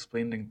it is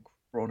explained in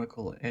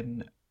Chronicle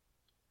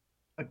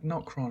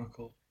not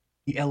Chronicle,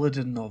 the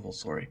Illidan novel,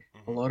 sorry.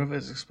 A lot of it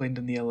is explained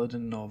in the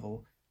Illidan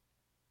novel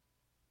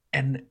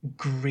in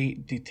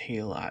great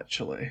detail,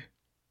 actually.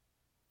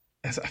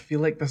 As I feel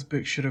like that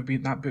book should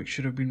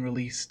have been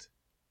released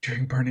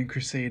during Burning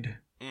Crusade.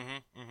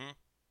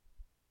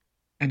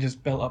 And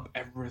just built up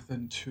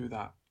everything to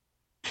that.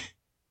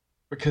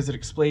 Because it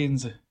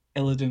explains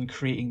Illidan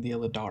creating the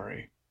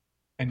Illidari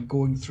and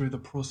going through the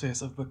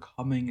process of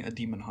becoming a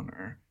demon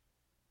hunter,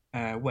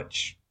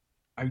 which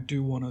I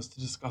do want us to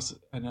discuss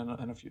in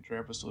a future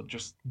episode,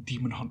 just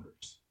demon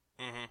hunters.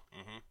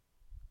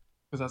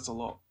 Because that's a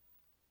lot.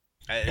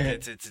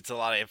 It's a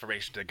lot of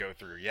information to go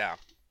through, yeah.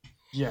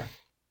 Yeah.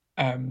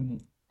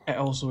 It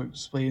also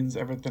explains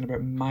everything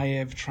about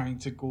Maiev trying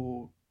to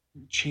go,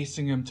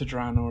 chasing him to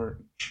Draenor,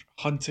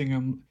 hunting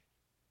him,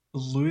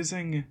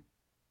 losing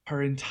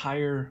her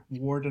entire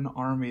Warden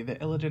army that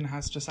Illidan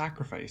has to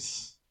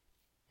sacrifice.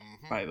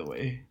 By the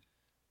way.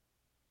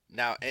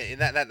 Now, and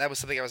that was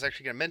something I was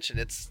actually going to mention.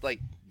 It's like,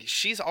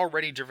 she's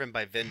already driven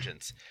by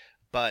vengeance,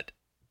 but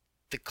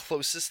the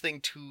closest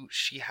thing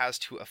she has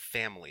to a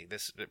family,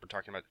 we're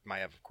talking about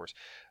Maiev, of course,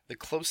 the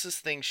closest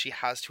thing she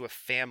has to a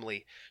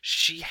family,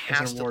 she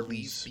has to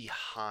leave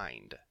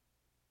behind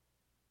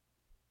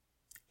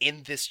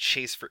in this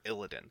chase for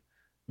Illidan.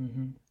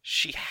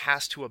 She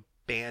has to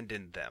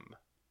abandon them.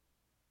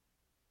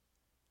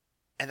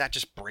 And that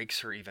just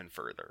breaks her even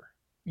further.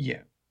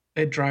 Yeah.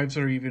 It drives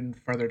her even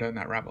further down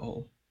that rabbit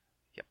hole.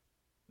 Yep.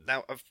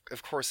 Now,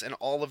 of course, in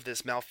all of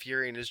this,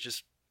 Malfurion is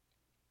just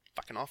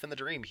fucking off in the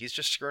dream. He's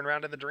just screwing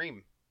around in the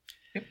dream.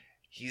 Yep.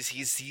 He's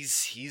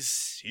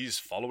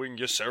following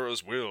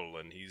Ysera's will,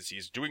 and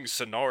he's doing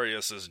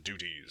Cenarius's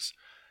duties,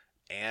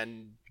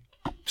 and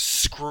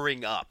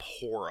screwing up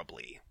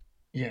horribly.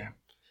 Yeah.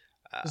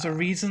 There's a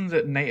reason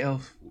that in Night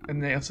Elf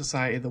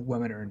Society, the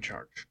women are in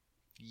charge.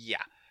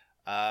 Yeah.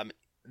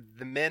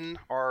 The men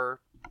are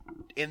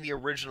in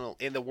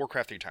the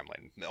Warcraft 3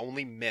 timeline.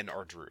 Only men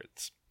are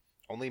druids.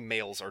 Only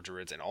males are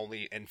druids,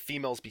 and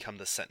females become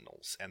the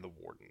sentinels and the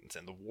wardens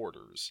and the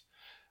warders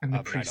and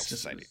of the Night Elf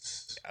Society.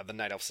 The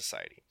Night Elf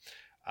Society.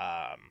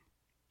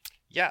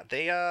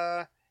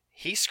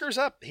 He screws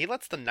up. He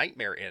lets the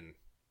Nightmare in.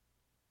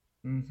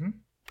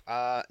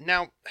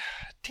 Now,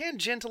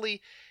 tangentially,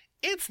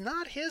 it's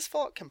not his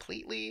fault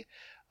completely.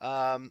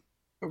 But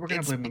we're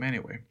gonna blame him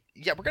anyway.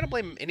 Yeah, we're going to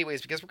blame him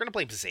anyways, because we're going to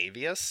blame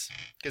Xavius.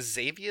 Because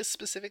Xavius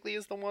specifically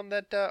is the one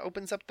that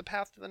opens up the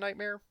path to the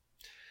Nightmare.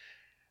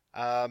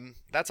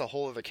 That's a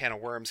whole other can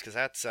of worms, because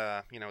that's,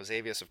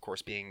 Xavius, of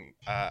course, being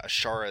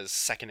Ashara's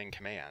second in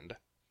command.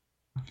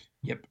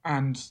 Yep,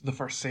 and the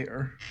first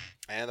satyr.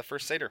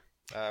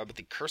 With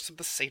the Curse of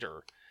the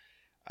Satyr.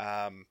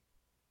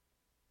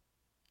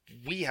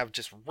 We have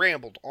just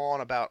rambled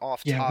on about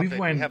off topic. Yeah, we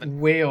went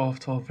way off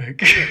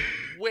topic.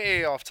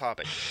 Way off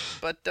topic,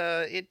 but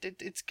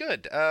it's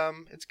good.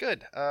 It's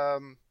good.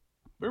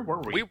 Where were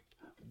we?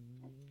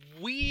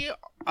 We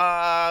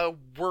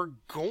were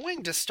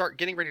going to start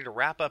getting ready to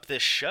wrap up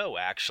this show,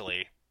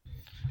 actually,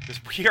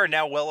 because we are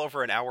now well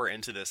over an hour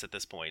into this at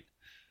this point.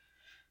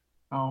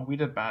 Oh, we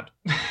did bad.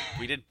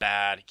 We did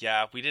bad.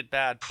 Yeah, we did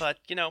bad. But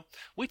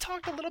we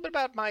talked a little bit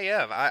about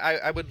Maiev.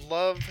 I would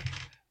love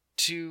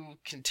to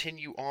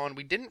continue on.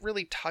 We didn't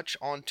really touch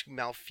on to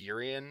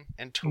Malfurion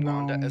and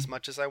Tyrande as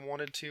much as I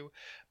wanted to,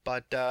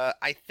 but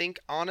I think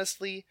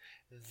honestly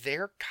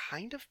they're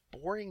kind of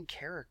boring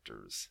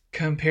characters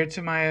compared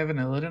to Maiev and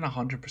Illidan.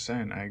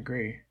 100%, I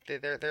agree.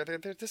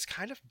 They're just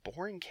kind of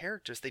boring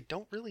characters. They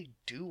don't really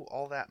do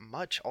all that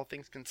much, all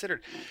things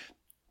considered.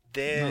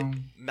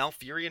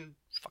 Malfurion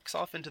fucks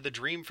off into the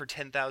dream for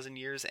 10,000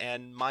 years,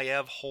 and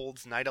Maiev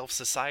holds Night Elf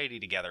Society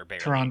together.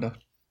 Barely.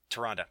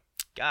 Tyrande.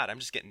 God, I'm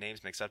just getting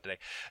names mixed up today.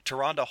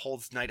 Tyrande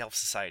holds Night Elf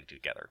Society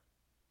together.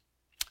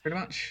 Pretty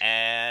much.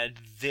 And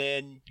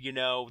then,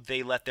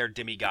 they let their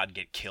demigod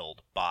get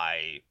killed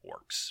by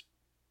orcs.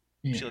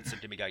 Yeah. She lets the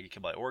demigod get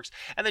killed by orcs.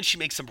 And then she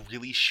makes some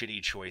really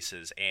shitty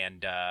choices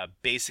and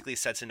basically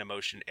sets into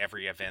motion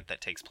every event that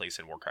takes place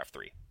in Warcraft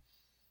 3.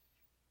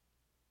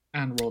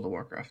 And World of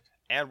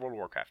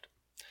Warcraft.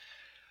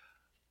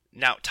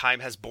 Now, time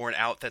has borne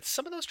out that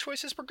some of those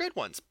choices were good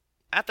ones.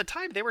 At the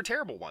time, they were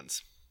terrible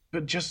ones.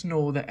 But just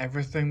know that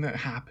everything that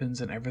happens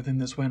and everything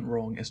that's went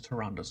wrong is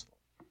Tyrande's fault.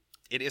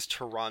 It is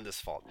Tyrande's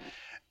fault.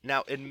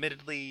 Now,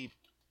 admittedly,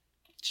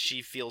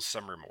 she feels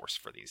some remorse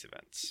for these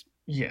events.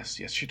 Yes,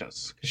 she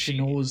does. Because she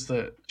knows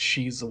that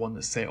she's the one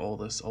that set all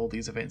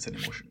these events in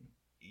motion.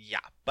 Yeah,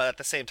 but at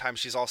the same time,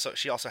 she also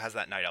has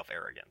that Night Elf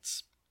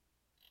arrogance.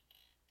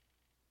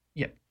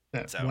 Yep,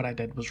 what I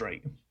did was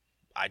right.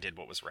 I did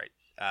what was right.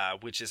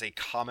 Which is a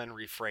common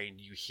refrain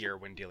you hear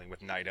when dealing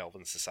with Night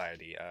Elven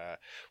society.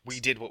 We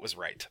did what was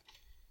right.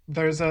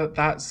 That's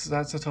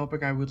a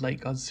topic I would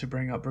like us to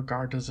bring up,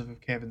 regardless of if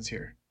Kevin's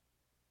here.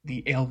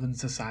 The Elven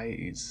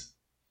societies,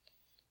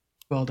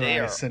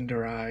 Welderai,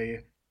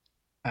 Cinderai,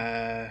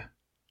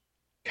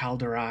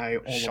 Calderai,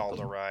 all of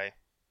them. Shalderai.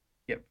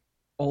 Yep,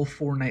 all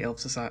four Night Elf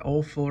society,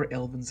 all four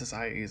Elven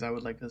societies. I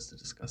would like us to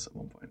discuss at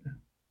one point.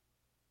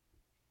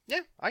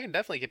 Yeah, I can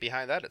definitely get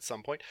behind that at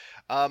some point.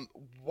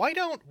 Why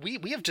don't we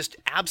have just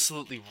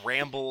absolutely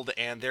rambled,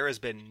 and there has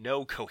been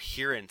no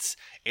coherence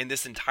in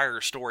this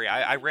entire story.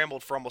 I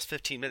rambled for almost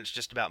 15 minutes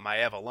just about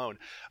Maiev alone,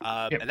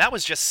 Yep. and that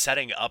was just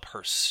setting up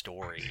her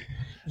story.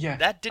 Yeah,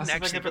 That didn't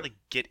actually really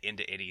get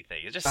into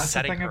anything. It's just that's the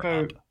setting thing her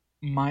about up.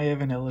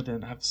 Maiev and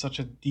Illidan have such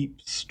a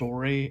deep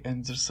story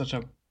and there's such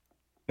a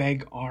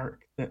big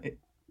arc that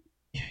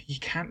you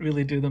can't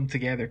really do them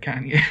together,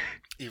 can you?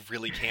 You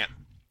really can't.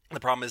 The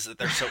problem is that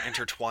they're so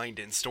intertwined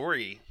in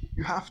story.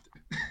 You have to.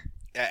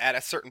 At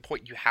a certain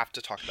point, you have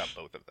to talk about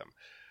both of them.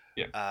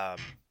 Yeah.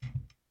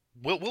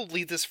 We'll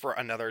leave this for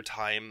another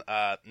time.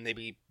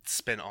 Maybe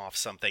spin off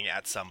something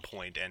at some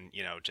point, and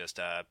just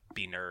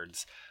be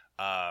nerds.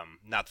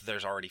 Not that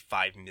there's already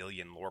 5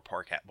 million lore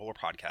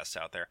podcasts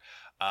out there.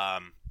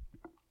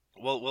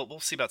 We'll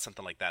see about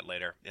something like that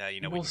later.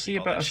 We'll see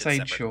about a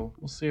sideshow.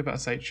 We'll see about a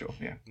sideshow.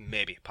 Yeah.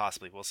 Maybe,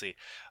 possibly, we'll see.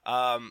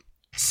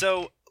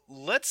 So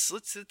let's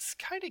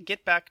kind of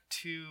get back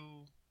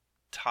to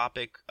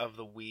topic of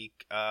the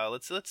week.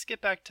 Let's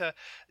get back to,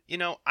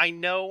 I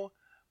know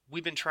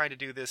we've been trying to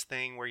do this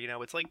thing where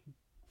it's like,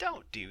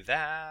 don't do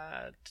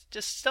that.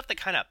 Just stuff that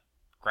kind of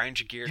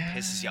grinds your gears,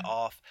 pisses you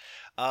off.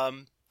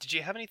 Did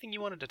you have anything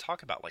you wanted to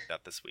talk about like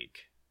that this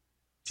week?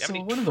 Do you have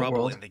any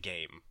trouble in the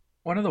game?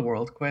 One of the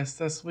world quests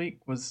this week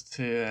was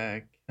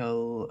to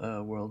kill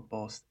a world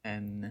boss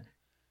in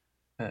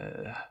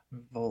not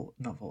Vault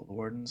of the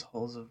Wardens,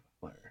 Halls of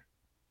Val'shara.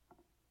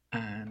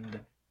 And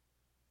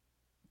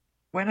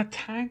when a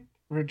tank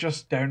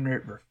just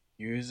downright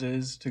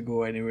refuses to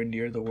go anywhere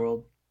near the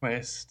world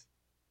quest,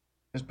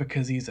 just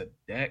because he's a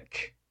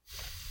dick,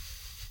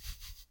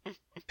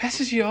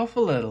 pisses you off a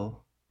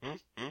little.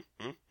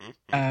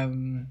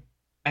 And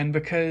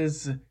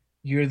because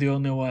you're the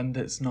only one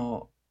that's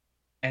not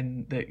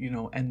in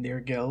their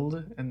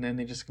guild, and then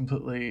they just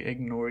completely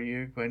ignore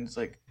you, going, it's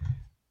like,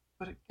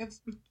 but it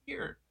gives me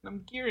gear, and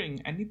I'm gearing.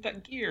 I need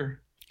that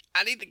gear.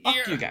 I need the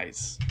gear. Fuck you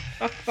guys.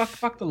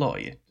 Fuck the lot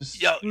of you.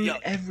 Just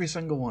every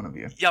single one of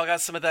you. Y'all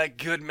got some of that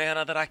good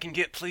mana that I can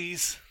get,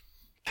 please?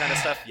 Kind of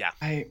stuff. Yeah.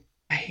 I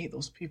hate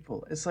those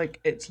people. It's like,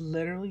 it's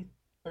literally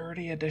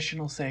 30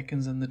 additional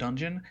seconds in the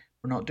dungeon.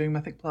 We're not doing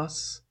Mythic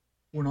Plus.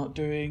 We're not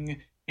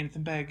doing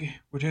anything big.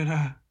 We're doing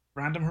a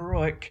random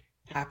heroic.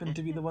 Happened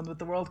to be the one with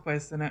the world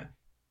quest in it.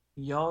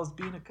 Y'all's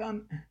being a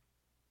cunt.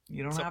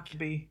 You don't have to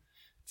be.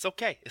 It's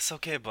okay. It's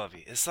okay,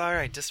 Bubby. It's all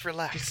right. Just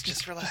relax.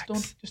 Just relax.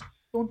 Just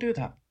don't do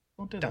that.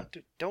 Don't do that.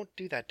 Don't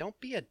do that. Don't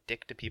be a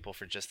dick to people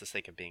for just the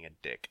sake of being a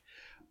dick.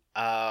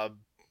 I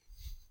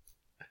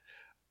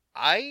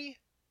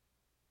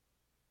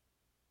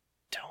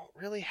don't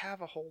really have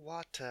a whole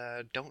lot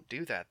to don't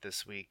do that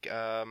this week.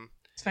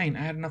 It's fine. I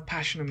had enough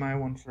passion in my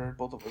one for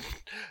both of us.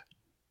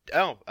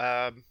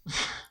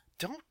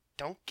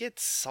 Don't get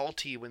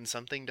salty when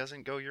something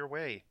doesn't go your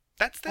way.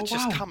 That's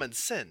just common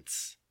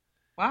sense.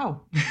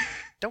 Wow.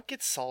 Don't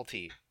get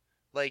salty.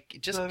 Like,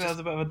 just that was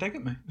a bit of a dig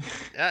at me.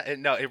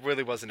 No, it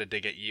really wasn't a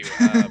dig at you.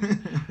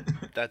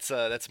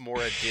 That's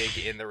more a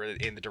dig in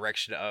the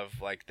direction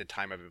of like the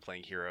time I've been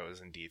playing Heroes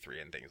and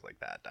D3 and things like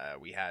that.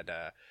 We had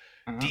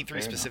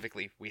D3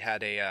 specifically. Enough. We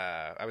had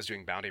I was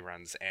doing bounty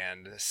runs,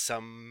 and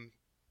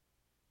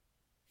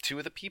two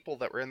of the people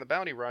that were in the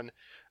bounty run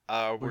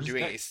were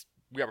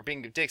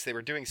being dicks. They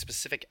were doing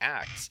specific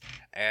acts,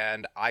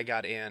 and I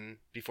got in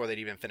before they'd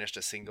even finished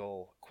a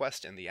single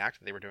quest in the act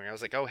that they were doing. I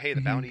was like, oh, hey,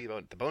 the bounty,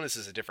 the bonus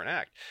is a different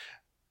act.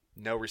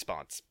 No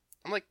response.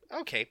 I'm like,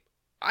 okay,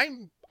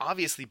 I'm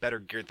obviously better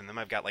geared than them.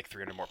 I've got like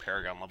 300 more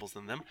Paragon levels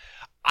than them.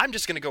 I'm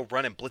just going to go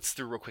run and blitz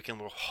through real quick, and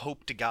we'll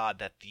hope to God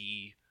that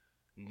the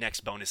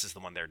next bonus is the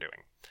one they're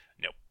doing.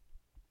 Nope.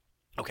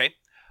 Okay.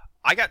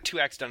 I got 2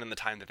 acts done in the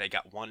time that they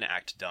got 1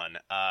 act done,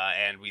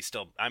 and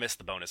I missed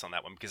the bonus on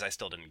that one because I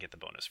still didn't get the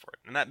bonus for it,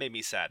 and that made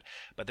me sad.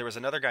 But there was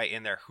another guy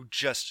in there who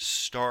just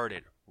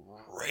started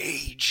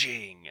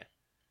raging.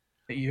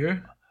 At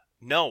you?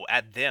 No,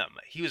 at them.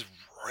 He was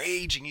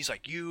raging. He's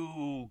like,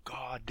 "You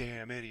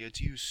goddamn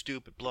idiots! You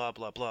stupid! Blah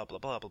blah blah blah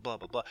blah blah blah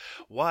blah blah.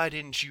 Why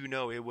didn't you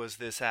know it was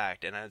this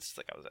act?" And I'm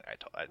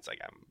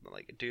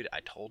like, dude, I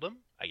told him.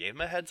 I gave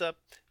him a heads up.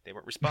 They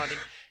weren't responding.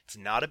 It's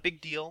not a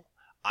big deal.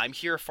 I'm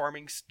here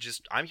farming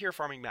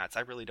mats.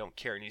 I really don't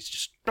care. And he's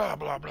just blah,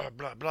 blah, blah,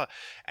 blah, blah.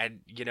 And,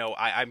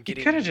 I'm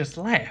getting... You could have just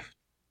left.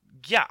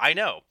 Yeah, I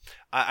know.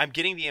 I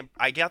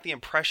got the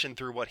impression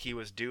through what he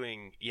was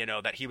doing,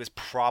 that he was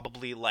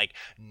probably, like,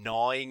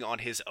 gnawing on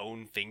his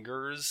own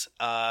fingers,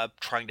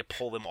 trying to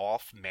pull them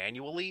off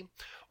manually,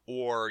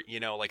 or,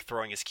 like,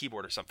 throwing his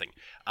keyboard or something.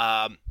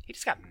 He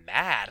just got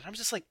mad. And I'm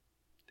just like,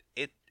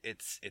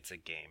 it's a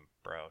game,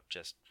 bro.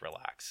 Just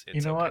relax.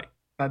 It's okay. What?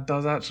 That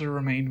does actually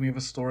remind me of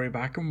a story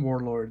back in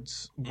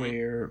Warlords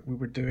where we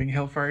were doing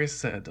Hellfire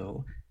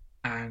Citadel,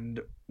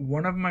 and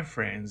one of my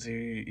friends,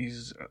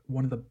 he's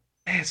one of the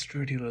best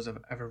druid healers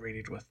I've ever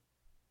raided with,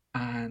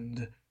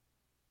 and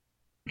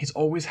he's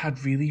always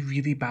had really,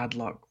 really bad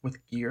luck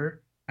with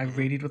gear. I've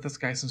raided with this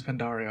guy since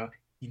Pandaria.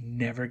 he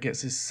never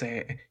gets his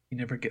set, he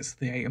never gets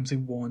the items he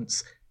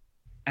wants.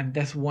 And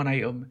this one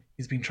item,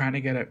 he's been trying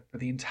to get it for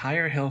the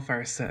entire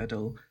Hellfire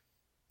Citadel.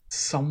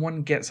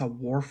 Someone gets a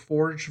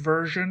Warforged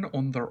version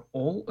on their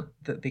alt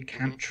that they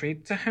can't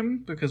trade to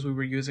him because we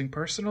were using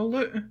personal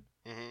loot.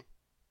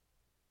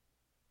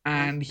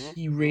 And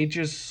he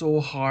rages so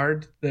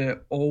hard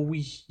that all we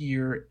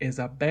hear is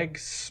a big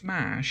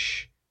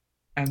smash,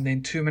 and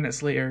then 2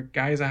 minutes later,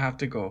 guys, I have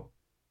to go.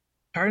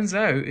 Turns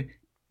out,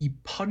 he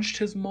punched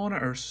his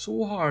monitor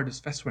so hard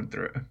his fist went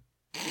through it.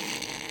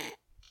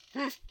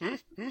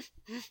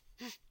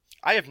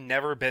 I have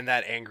never been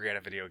that angry at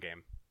a video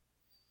game.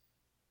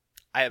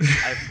 I've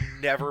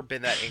never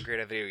been that angry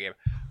at a video game.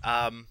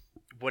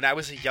 When I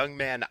was a young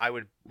man,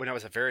 when I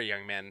was a very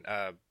young man,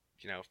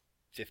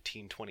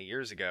 15, 20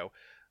 years ago,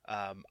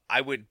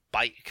 I would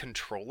bite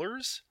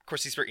controllers. Of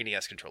course, these were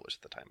NES controllers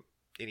at the time.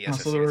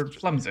 NES. So they were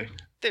flimsy.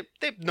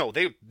 No.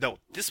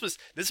 This was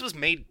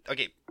made.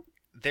 Okay,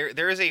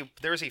 there is a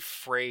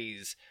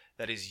phrase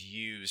that is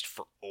used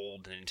for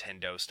old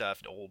Nintendo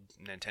stuff, old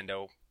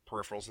Nintendo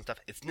peripherals and stuff.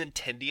 It's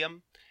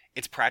Nintendium.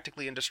 It's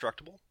practically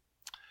indestructible.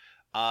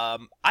 I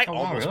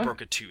almost really?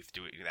 broke a tooth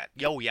doing that.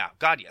 Oh yeah,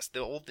 God yes.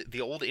 The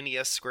old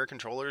NES Square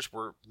controllers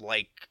were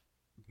like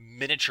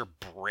miniature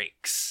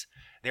bricks.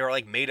 They were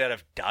like made out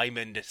of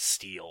diamond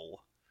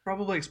steel.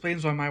 Probably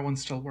explains why my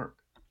ones still work.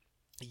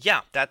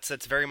 Yeah, that's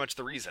very much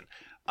the reason.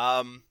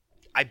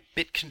 I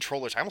bit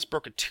controllers. I almost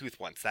broke a tooth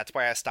once. That's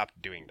why I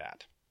stopped doing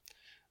that.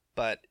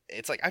 But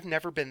it's like I've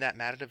never been that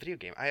mad at a video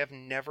game. I have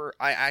never.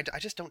 I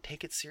just don't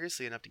take it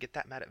seriously enough to get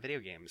that mad at video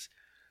games.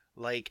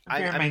 Like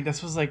I mean,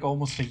 this was like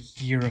almost a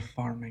year of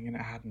farming and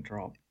it hadn't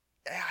dropped.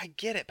 I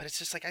get it, but it's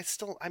just like I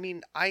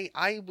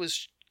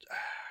was.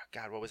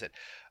 God, what was it?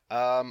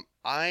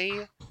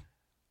 I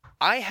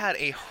had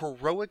a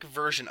heroic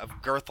version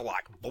of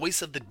Gurthalak,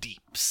 Voice of the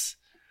Deeps,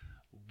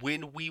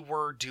 when we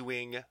were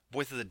doing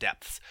Voice of the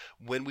Depths,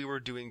 when we were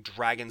doing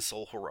Dragon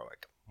Soul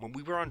Heroic. When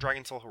we were on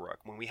Dragon Soul Heroic,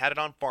 when we had it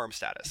on farm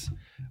status,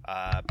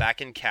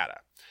 back in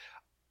Kata,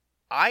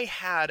 I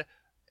had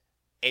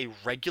a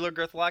regular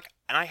Gurthalak,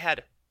 and I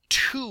had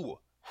 2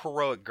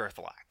 heroic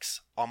Gurthalaks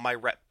on my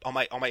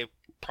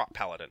prop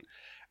paladin.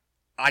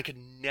 I could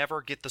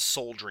never get the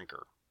Soul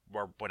Drinker,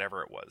 or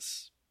whatever it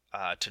was,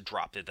 to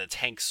drop the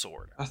tank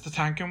sword. That's the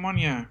tanking one,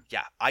 yeah.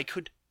 Yeah, I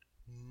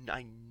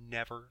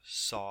never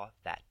saw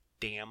that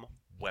damn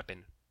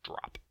weapon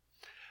drop.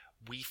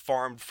 We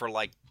farmed for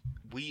like,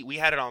 we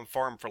had it on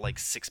farm for like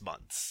 6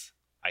 months,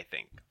 I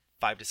think.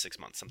 5 to 6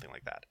 months, something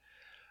like that.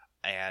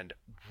 And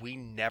we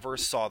never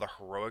saw the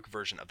heroic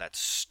version of that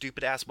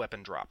stupid ass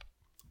weapon drop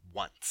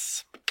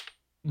once.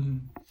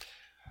 Mm-hmm.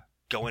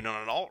 Going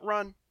on an alt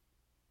run,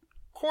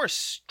 of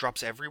course,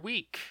 drops every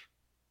week.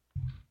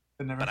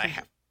 But I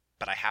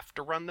have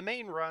to run the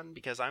main run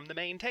because I'm the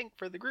main tank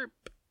for the group.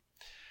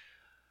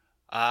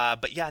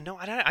 But yeah, no,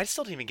 I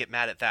still didn't even get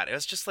mad at that. It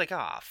was just like,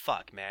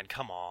 fuck, man,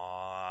 come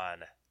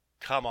on,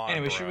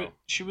 anyway, bro.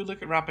 should we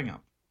look at wrapping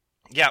up?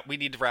 Yeah, we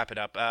need to wrap it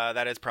up.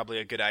 That is probably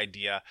a good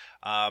idea.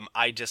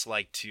 I just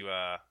like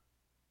to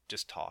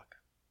just talk.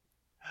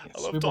 Yes,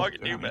 I love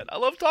talking to you, man.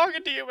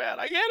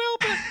 I can't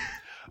help it.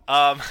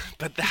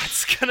 But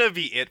that's gonna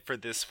be it for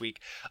this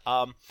week.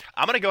 I'm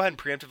gonna go ahead and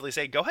preemptively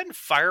say, go ahead and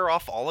fire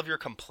off all of your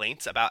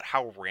complaints about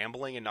how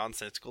rambling and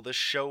nonsensical this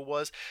show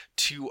was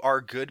to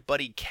our good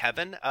buddy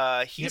Kevin.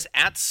 He's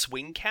at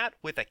Swingcat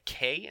with a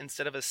K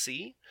instead of a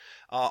C.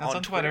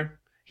 On Twitter.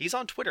 He's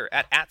on Twitter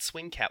at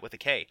Swingcat with a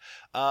K.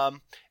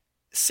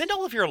 Send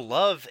all of your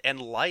love and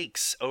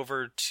likes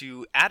over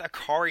to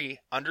 @Akari_mag,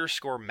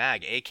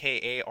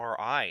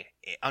 AKARI_MAG.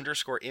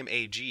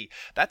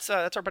 That's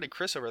our buddy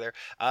Chris over there.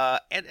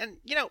 And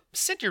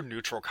send your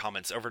neutral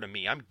comments over to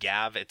me. I'm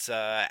Gav. It's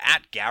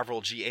at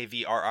Gavril,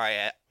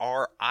 GAVRIL_ET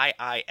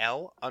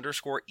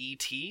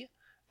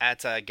at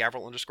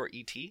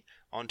Gavril_ET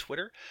on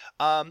Twitter.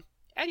 And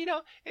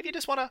if you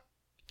just want to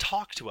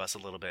talk to us a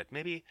little bit,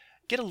 maybe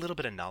get a little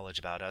bit of knowledge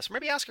about us, or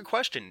maybe ask a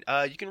question,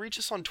 you can reach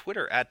us on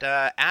Twitter at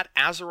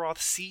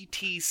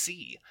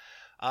AzarothCTC.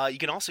 You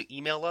can also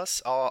email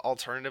us,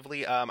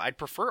 alternatively. I'd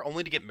prefer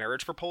only to get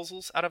marriage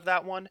proposals out of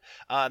that one.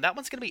 That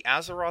one's going to be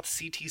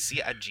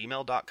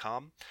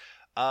azarothctc@gmail.com.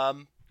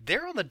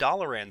 They're on the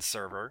Dalaran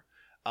server,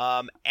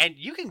 and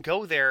you can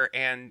go there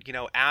and,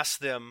 ask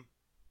them,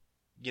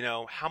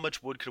 how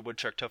much wood could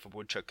woodchuck, tough of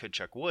woodchuck, could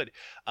chuck wood,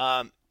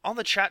 on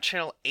the chat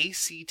channel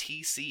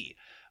ACTC.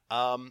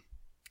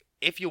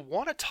 If you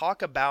want to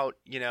talk about,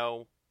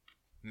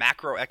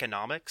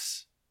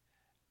 macroeconomics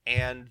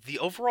and the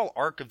overall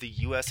arc of the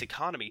U.S.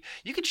 economy,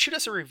 you can shoot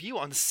us a review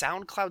on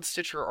SoundCloud,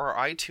 Stitcher, or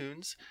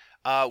iTunes.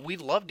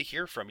 We'd love to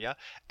hear from you.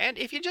 And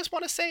if you just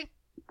want to say,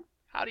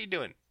 how you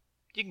doing?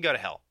 You can go to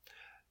hell.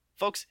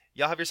 Folks,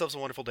 y'all have yourselves a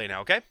wonderful day now,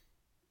 okay?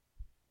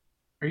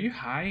 Are you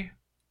high?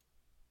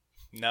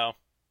 No.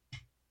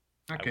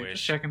 Okay, I wish.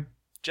 just checking.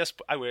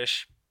 I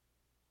wish.